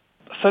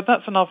 So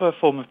that's another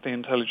form of the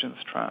intelligence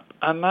trap,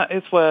 and that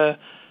is where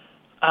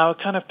our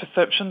kind of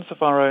perceptions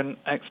of our own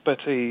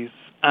expertise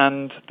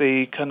and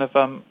the kind of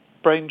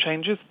brain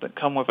changes that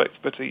come with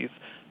expertise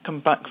can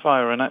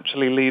backfire and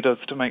actually lead us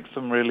to make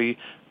some really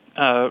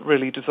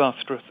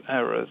disastrous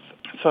errors.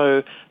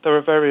 So there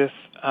are various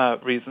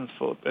reasons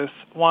for this.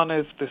 One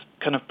is this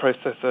kind of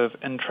process of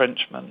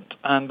entrenchment,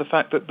 and the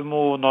fact that the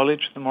more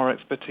knowledge, the more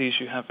expertise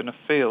you have in a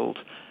field,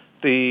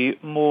 the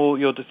more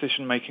your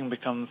decision-making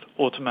becomes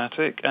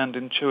automatic and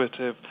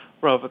intuitive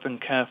rather than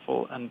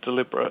careful and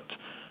deliberate.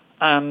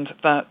 And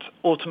that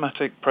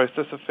automatic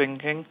process of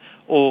thinking,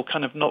 or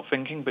kind of not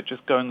thinking but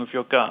just going with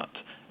your gut,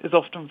 is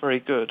often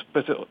very good,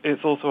 but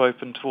it's also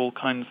open to all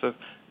kinds of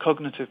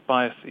cognitive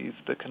biases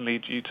that can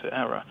lead you to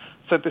error.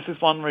 So this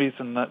is one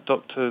reason that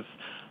doctors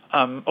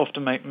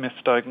often make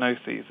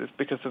misdiagnoses, is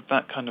because of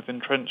that kind of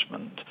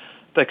entrenchment.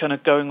 They're kind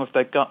of going with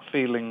their gut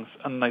feelings,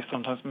 and they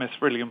sometimes miss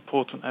really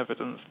important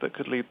evidence that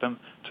could lead them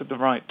to the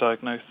right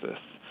diagnosis.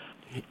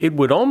 It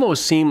would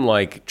almost seem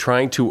like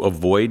trying to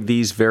avoid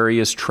these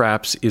various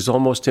traps is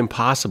almost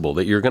impossible,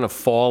 that you're going to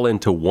fall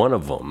into one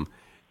of them.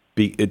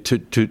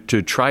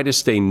 To try to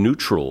stay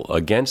neutral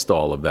against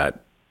all of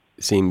that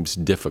seems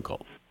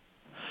difficult.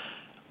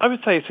 I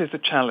would say it is a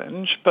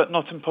challenge, but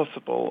not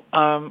impossible.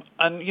 And,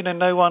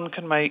 no one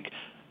can make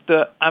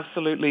the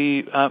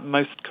absolutely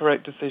most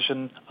correct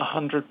decision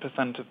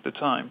 100% of the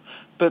time.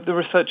 But the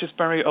research is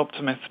very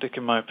optimistic,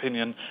 in my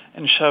opinion,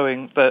 in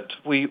showing that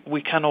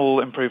we can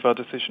all improve our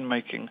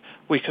decision-making.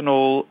 We can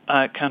all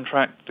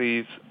counteract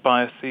these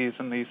biases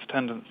and these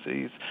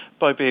tendencies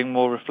by being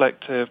more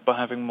reflective, by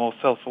having more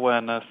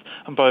self-awareness,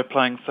 and by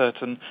applying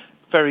certain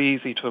very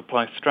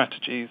easy-to-apply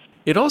strategies.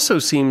 It also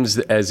seems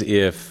as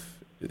if,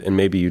 and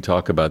maybe you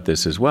talk about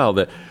this as well,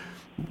 that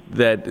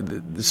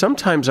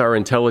sometimes our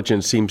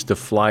intelligence seems to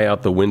fly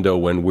out the window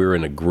when we're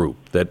in a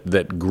group, that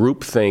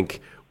groupthink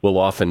will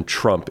often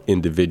trump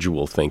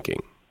individual thinking.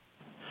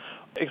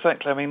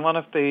 Exactly. I mean, one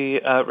of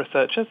the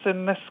researchers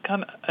in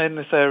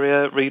this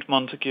area, Reed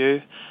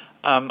Montague,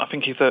 I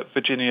think he's at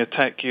Virginia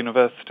Tech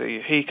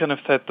University, he kind of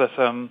said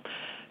that,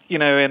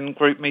 in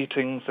group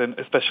meetings, and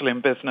especially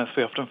in business,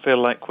 we often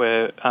feel like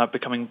we're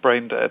becoming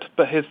brain dead.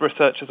 But his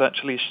research has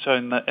actually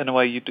shown that, in a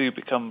way, you do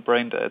become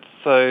brain dead.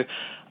 So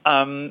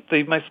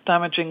the most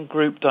damaging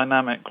group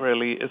dynamic,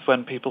 really, is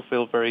when people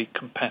feel very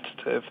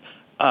competitive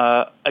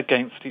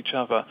against each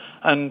other.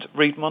 And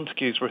Reed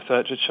Montague's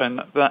research has shown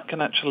that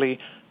can actually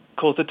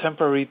cause a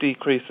temporary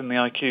decrease in the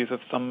IQs of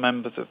some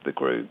members of the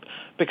group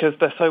because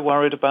they're so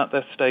worried about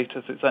their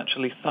status. It's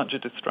actually such a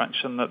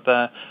distraction that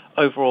their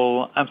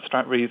overall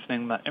abstract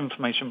reasoning, that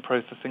information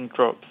processing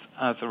drops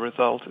as a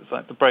result. It's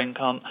like the brain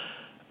can't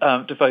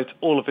devote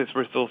all of its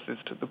resources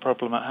to the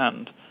problem at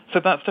hand.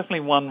 So that's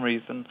definitely one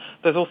reason.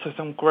 There's also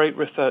some great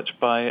research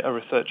by a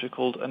researcher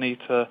called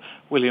Anita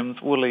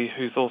Williams-Woolley,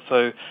 who's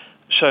also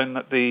shown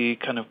that the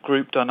kind of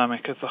group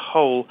dynamic as a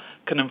whole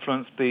can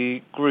influence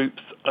the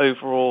group's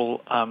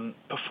overall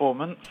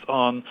performance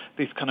on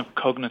these kind of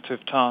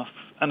cognitive tasks.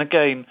 And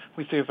again,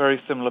 we see a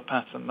very similar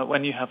pattern, that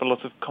when you have a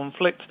lot of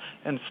conflict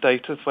in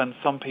status, when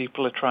some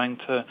people are trying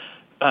to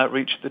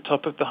reach the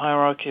top of the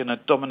hierarchy and are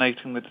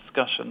dominating the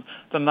discussion,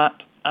 then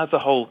that as a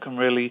whole can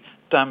really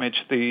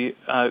damage the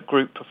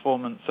group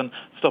performance and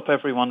stop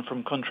everyone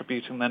from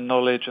contributing their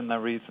knowledge and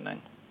their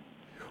reasoning.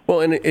 Well,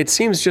 and it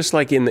seems just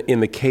like in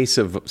the case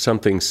of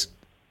something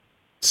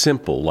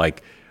simple,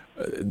 like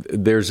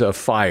there's a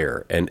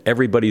fire and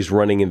everybody's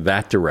running in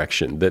that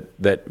direction,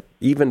 that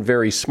even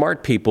very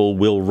smart people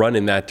will run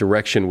in that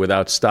direction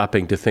without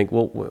stopping to think,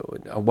 well,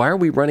 why are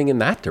we running in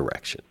that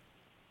direction?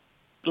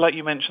 like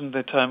you mentioned,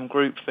 the term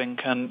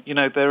groupthink, and,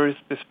 there is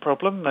this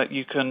problem that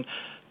you can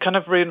kind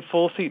of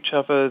reinforce each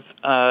other's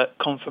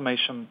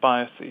confirmation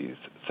biases.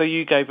 So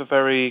you gave a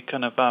very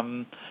kind of,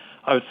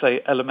 I would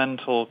say,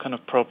 elemental kind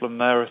of problem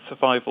there, a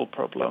survival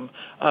problem,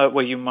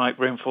 where you might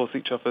reinforce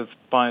each other's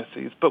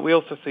biases. But we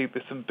also see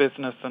this in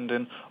business and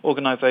in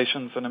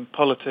organizations and in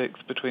politics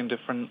between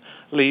different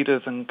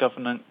leaders and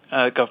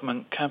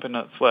government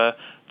cabinets, where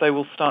they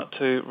will start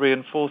to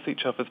reinforce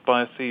each other's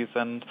biases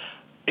and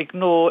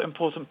ignore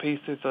important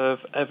pieces of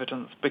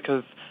evidence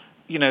because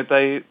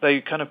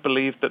they kind of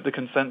believe that the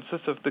consensus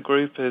of the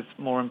group is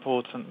more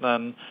important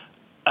than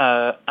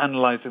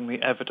analyzing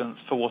the evidence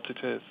for what it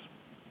is.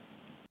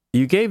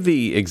 You gave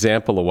the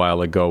example a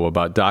while ago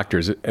about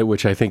doctors,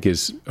 which I think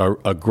is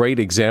a great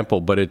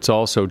example, but it's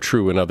also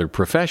true in other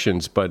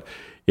professions. But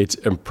it's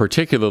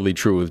particularly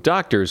true with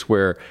doctors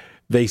where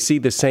they see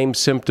the same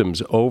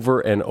symptoms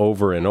over and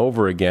over and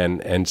over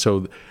again. And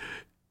so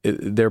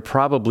they're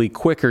probably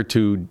quicker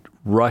to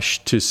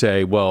rush to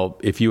say, well,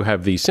 if you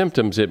have these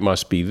symptoms, it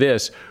must be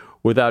this,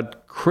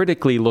 without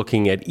critically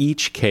looking at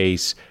each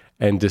case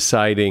and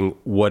deciding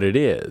what it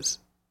is.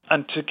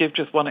 And to give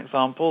just one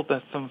example,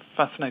 there's some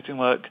fascinating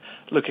work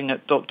looking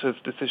at doctors'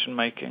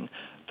 decision-making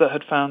that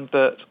had found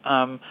that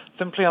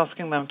simply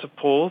asking them to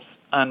pause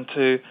and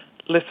to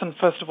listen,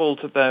 first of all,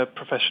 to their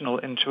professional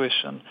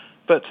intuition,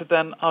 but to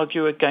then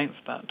argue against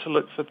that, to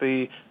look for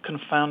the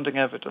confounding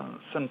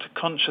evidence and to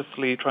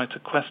consciously try to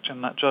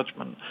question that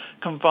judgment,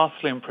 can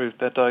vastly improve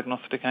their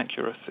diagnostic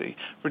accuracy,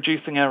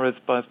 reducing errors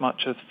by as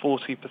much as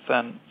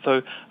 40%.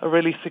 So a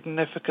really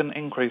significant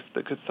increase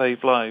that could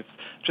save lives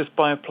just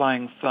by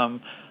applying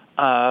some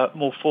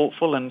more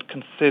thoughtful and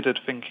considered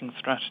thinking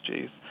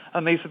strategies.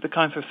 And these are the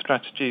kinds of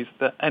strategies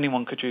that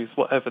anyone could use,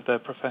 whatever their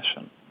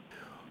profession.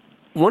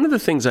 One of the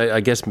things I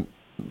guess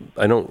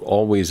I don't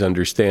always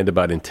understand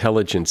about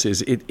intelligence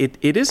is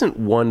it isn't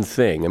one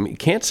thing. I mean,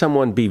 can't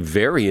someone be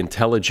very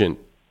intelligent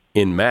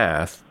in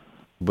math,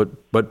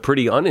 but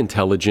pretty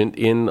unintelligent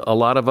in a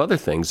lot of other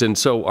things? And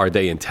so are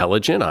they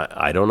intelligent?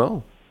 I don't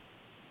know.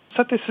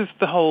 So this is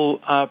the whole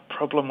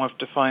problem with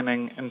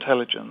defining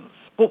intelligence.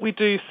 What we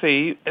do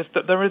see is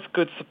that there is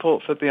good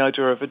support for the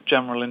idea of a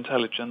general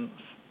intelligence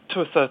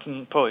to a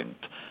certain point.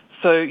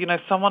 So,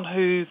 someone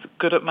who's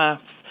good at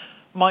maths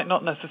might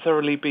not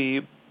necessarily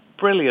be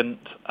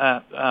brilliant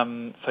at,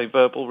 say,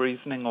 verbal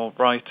reasoning or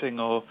writing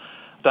or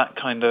that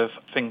kind of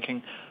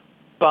thinking,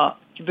 but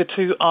the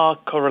two are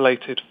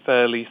correlated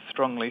fairly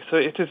strongly. So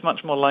it is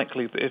much more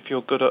likely that if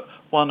you're good at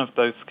one of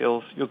those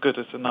skills, you're good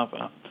at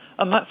another.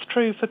 And that's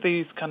true for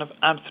these kind of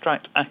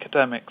abstract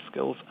academic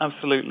skills.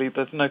 Absolutely,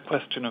 there's no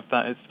question of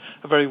that. It's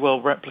a very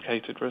well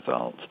replicated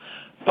result.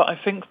 But I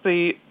think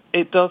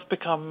it does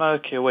become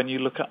murkier when you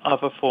look at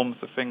other forms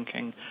of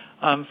thinking.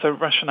 So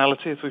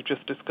rationality, as we've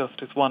just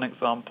discussed, is one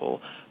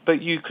example.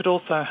 But you could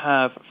also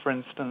have, for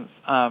instance,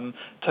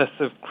 tests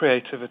of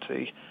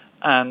creativity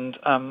and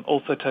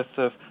also tests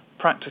of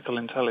practical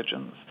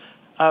intelligence,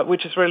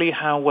 which is really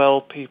how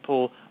well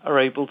people are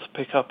able to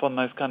pick up on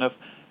those kind of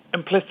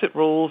implicit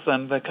rules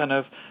and the kind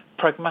of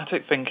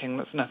pragmatic thinking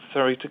that's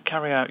necessary to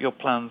carry out your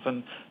plans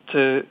and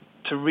to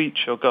reach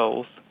your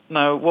goals.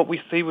 Now, what we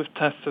see with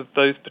tests of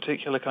those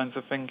particular kinds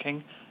of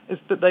thinking is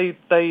that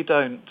they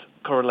don't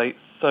correlate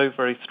so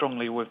very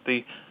strongly with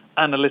the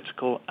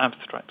analytical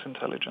abstract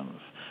intelligence.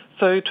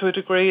 So to a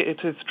degree,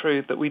 it is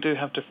true that we do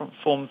have different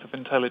forms of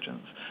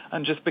intelligence.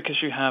 And just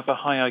because you have a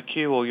high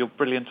IQ or you're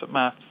brilliant at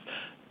maths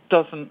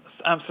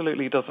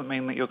absolutely doesn't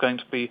mean that you're going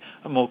to be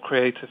a more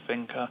creative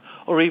thinker,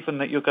 or even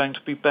that you're going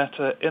to be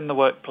better in the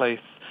workplace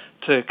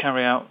to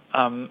carry out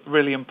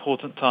really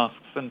important tasks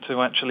and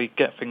to actually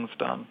get things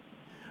done.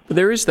 But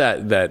there is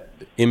that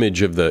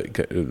image of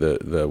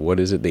the what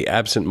is it, the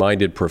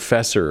absent-minded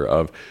professor,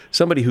 of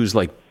somebody who's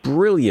like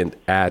brilliant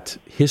at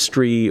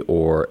history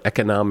or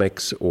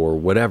economics or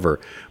whatever,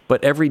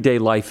 but everyday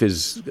life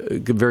is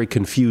very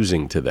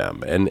confusing to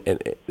them, and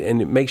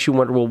it makes you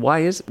wonder, well, why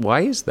is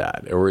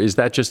that, or is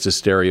that just a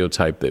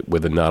stereotype that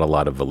with not a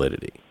lot of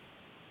validity?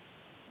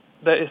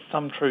 There is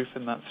some truth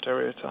in that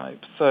stereotype.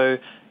 So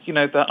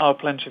there are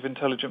plenty of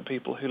intelligent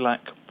people who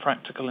lack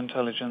practical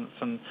intelligence,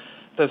 and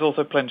there's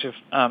also plenty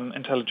of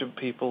intelligent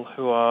people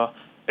who are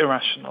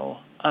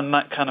irrational, and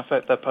that can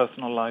affect their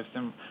personal lives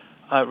in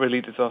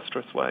really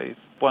disastrous ways.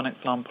 One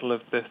example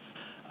of this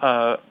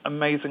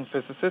amazing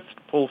physicist,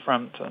 Paul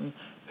Frampton,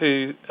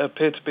 who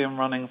appeared to be in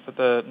running for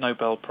the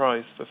Nobel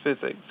Prize for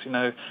Physics.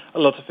 A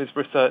lot of his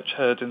research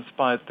had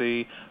inspired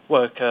the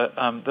work at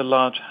the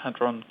Large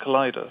Hadron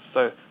Collider,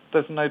 so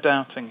there's no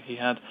doubting he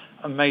had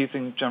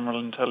amazing general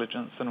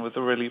intelligence and was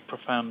a really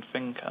profound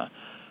thinker.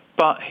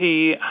 But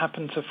he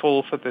happened to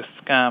fall for this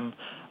scam,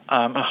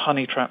 a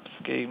honey trap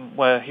scheme,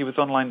 where he was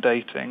online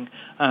dating,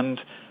 and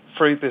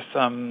through this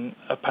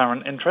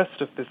apparent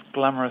interest of this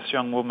glamorous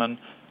young woman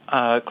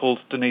called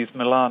Denise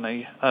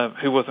Milani,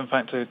 who was in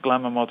fact a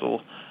glamour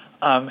model,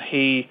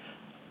 he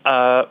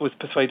was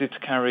persuaded to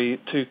carry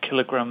 2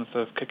 kilograms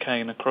of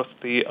cocaine across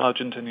the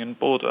Argentinian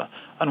border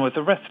and was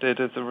arrested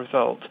as a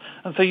result.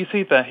 And so you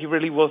see there, he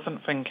really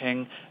wasn't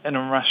thinking in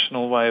a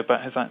rational way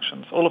about his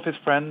actions. All of his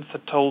friends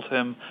had told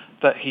him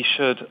that he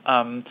should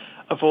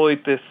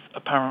avoid this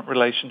apparent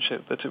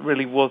relationship, that it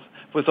really was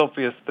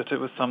obvious that it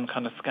was some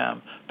kind of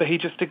scam. But he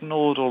just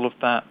ignored all of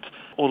that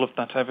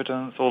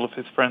evidence, all of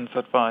his friends'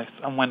 advice,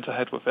 and went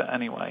ahead with it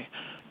anyway.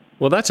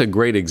 Well, that's a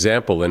great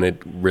example, and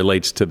it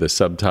relates to the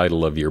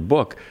subtitle of your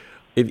book.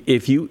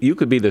 If you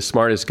could be the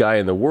smartest guy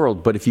in the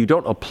world, but if you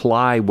don't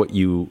apply what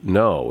you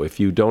know, if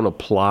you don't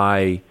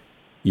apply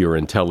your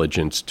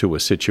intelligence to a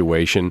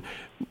situation,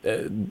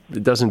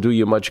 it doesn't do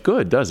you much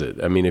good, does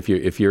it? I mean, if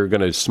you're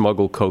going to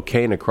smuggle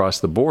cocaine across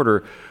the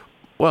border,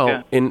 well,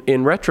 yeah.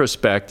 in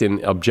retrospect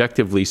and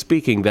objectively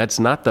speaking, that's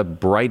not the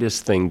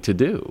brightest thing to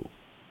do.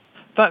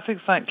 That's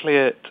exactly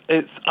it.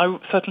 I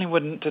certainly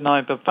wouldn't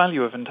deny the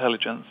value of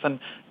intelligence, and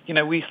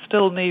we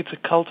still need to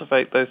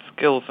cultivate those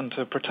skills and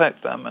to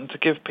protect them and to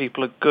give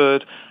people a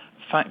good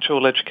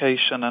factual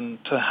education and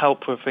to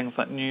help with things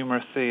like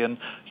numeracy and,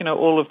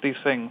 all of these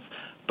things.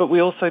 But we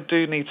also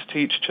do need to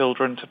teach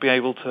children to be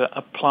able to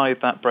apply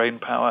that brain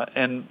power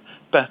in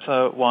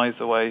better,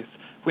 wiser ways.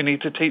 We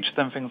need to teach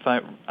them things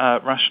like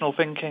rational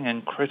thinking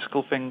and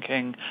critical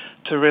thinking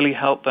to really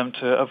help them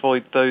to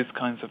avoid those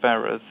kinds of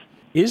errors.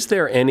 Is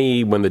there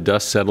any, when the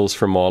dust settles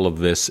from all of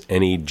this,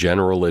 any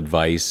general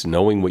advice,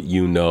 knowing what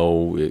you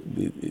know,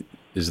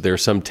 is there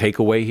some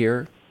takeaway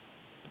here?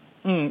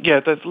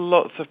 Yeah, there's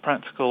lots of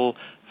practical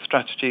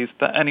strategies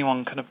that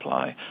anyone can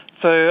apply.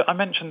 So I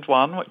mentioned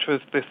one, which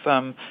was this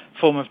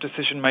form of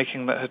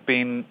decision-making that had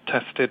been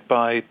tested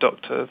by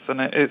doctors.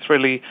 And it's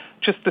really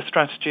just the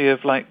strategy of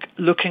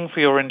looking for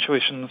your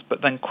intuitions,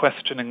 but then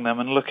questioning them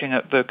and looking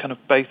at the kind of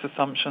base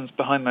assumptions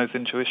behind those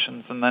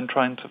intuitions and then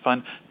trying to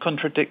find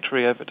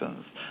contradictory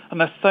evidence. And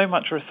there's so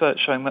much research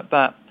showing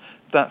that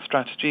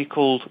strategy,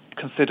 called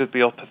considered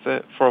the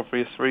opposite for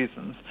obvious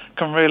reasons,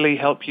 can really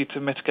help you to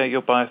mitigate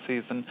your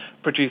biases and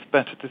produce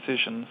better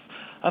decisions.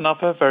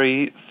 Another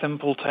very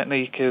simple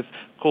technique is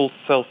called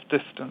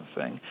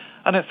self-distancing.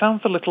 And it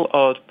sounds a little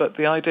odd, but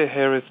the idea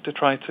here is to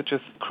try to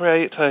just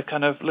create a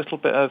kind of little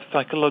bit of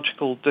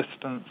psychological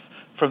distance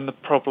from the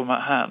problem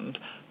at hand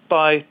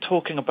by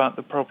talking about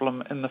the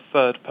problem in the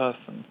third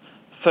person.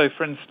 So,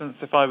 for instance,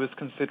 if I was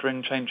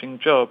considering changing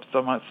jobs,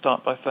 I might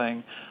start by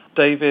saying,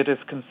 David is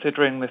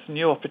considering this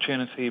new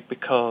opportunity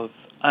because,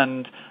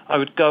 and I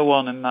would go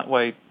on in that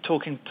way,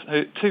 talking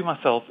to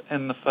myself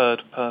in the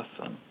third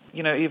person.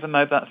 Even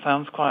though that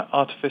sounds quite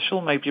artificial,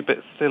 maybe a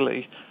bit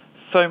silly,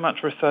 so much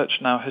research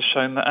now has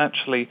shown that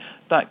actually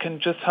that can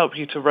just help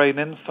you to rein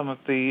in some of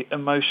the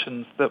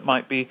emotions that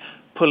might be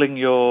pulling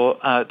your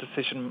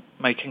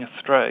decision-making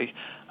astray.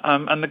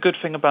 And the good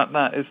thing about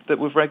that is that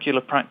with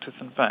regular practice,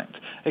 in fact,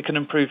 it can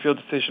improve your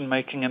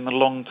decision-making in the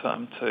long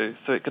term too.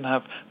 So it can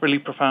have really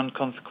profound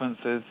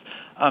consequences,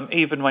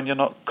 even when you're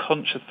not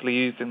consciously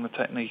using the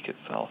technique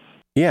itself.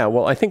 Yeah,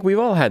 well, I think we've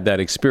all had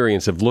that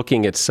experience of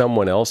looking at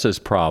someone else's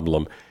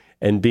problem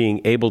and being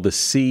able to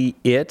see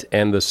it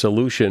and the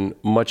solution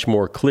much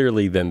more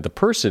clearly than the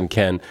person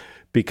can,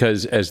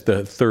 because as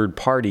the third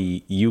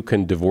party, you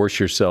can divorce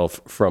yourself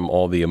from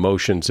all the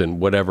emotions and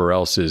whatever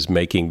else is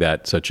making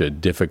that such a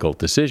difficult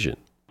decision.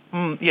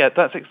 Yeah,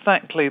 that's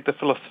exactly the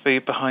philosophy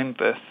behind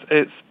this.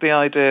 It's the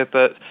idea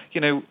that,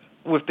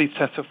 with these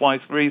tests of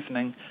wise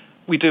reasoning,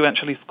 we do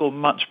actually score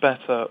much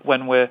better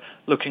when we're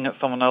looking at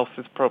someone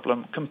else's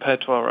problem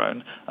compared to our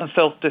own. And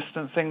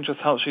self-distancing just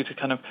helps you to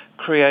kind of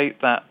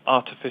create that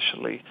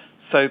artificially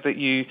so that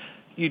you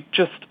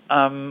just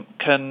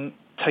can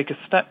take a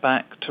step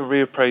back to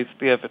reappraise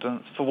the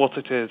evidence for what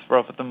it is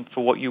rather than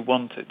for what you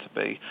want it to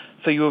be.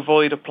 So you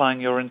avoid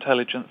applying your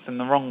intelligence in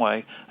the wrong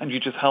way, and you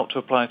just help to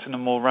apply it in a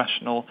more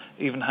rational,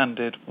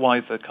 even-handed,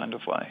 wiser kind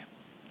of way.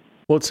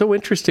 Well, it's so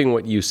interesting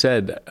what you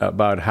said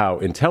about how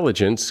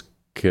intelligence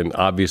can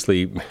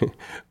obviously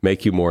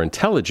make you more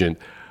intelligent,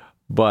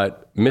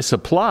 but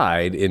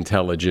misapplied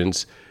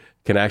intelligence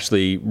can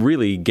actually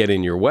really get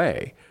in your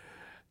way.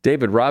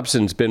 David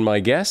Robson's been my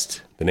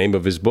guest. The name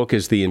of his book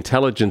is The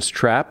Intelligence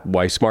Trap: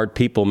 Why Smart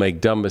People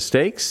Make Dumb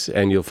Mistakes,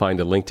 and you'll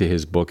find a link to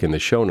his book in the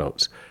show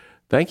notes.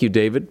 Thank you,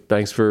 David.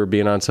 Thanks for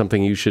being on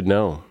Something You Should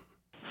Know.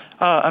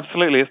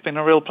 Absolutely. It's been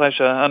a real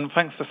pleasure, and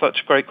thanks for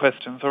such great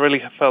questions. I really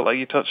have felt like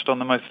you touched on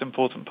the most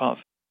important parts.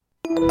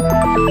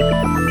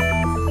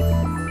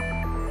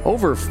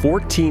 Over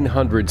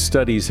 1,400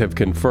 studies have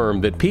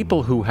confirmed that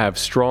people who have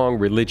strong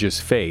religious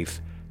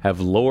faith have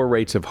lower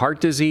rates of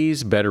heart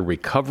disease, better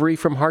recovery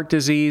from heart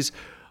disease,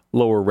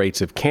 lower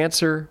rates of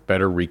cancer,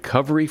 better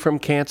recovery from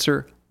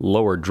cancer,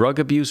 lower drug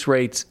abuse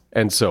rates,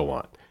 and so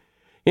on.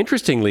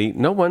 Interestingly,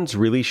 no one's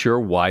really sure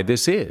why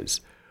this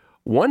is.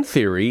 One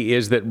theory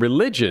is that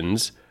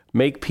religions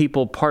make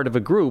people part of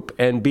a group,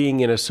 and being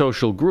in a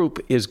social group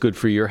is good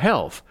for your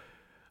health.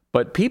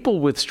 But people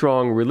with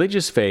strong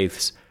religious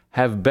faiths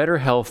have better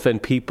health than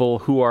people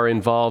who are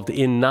involved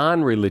in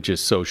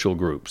non-religious social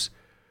groups.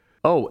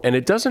 Oh, and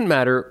it doesn't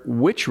matter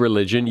which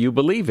religion you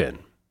believe in.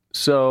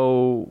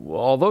 So,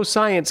 although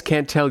science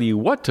can't tell you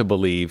what to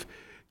believe,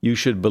 you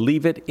should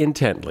believe it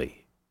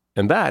intently.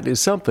 And that is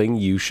something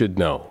you should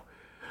know.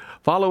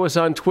 Follow us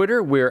on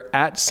Twitter. We're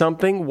at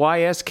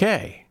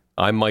SomethingYSK.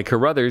 I'm Mike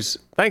Carruthers.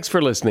 Thanks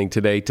for listening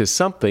today to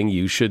Something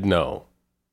You Should Know.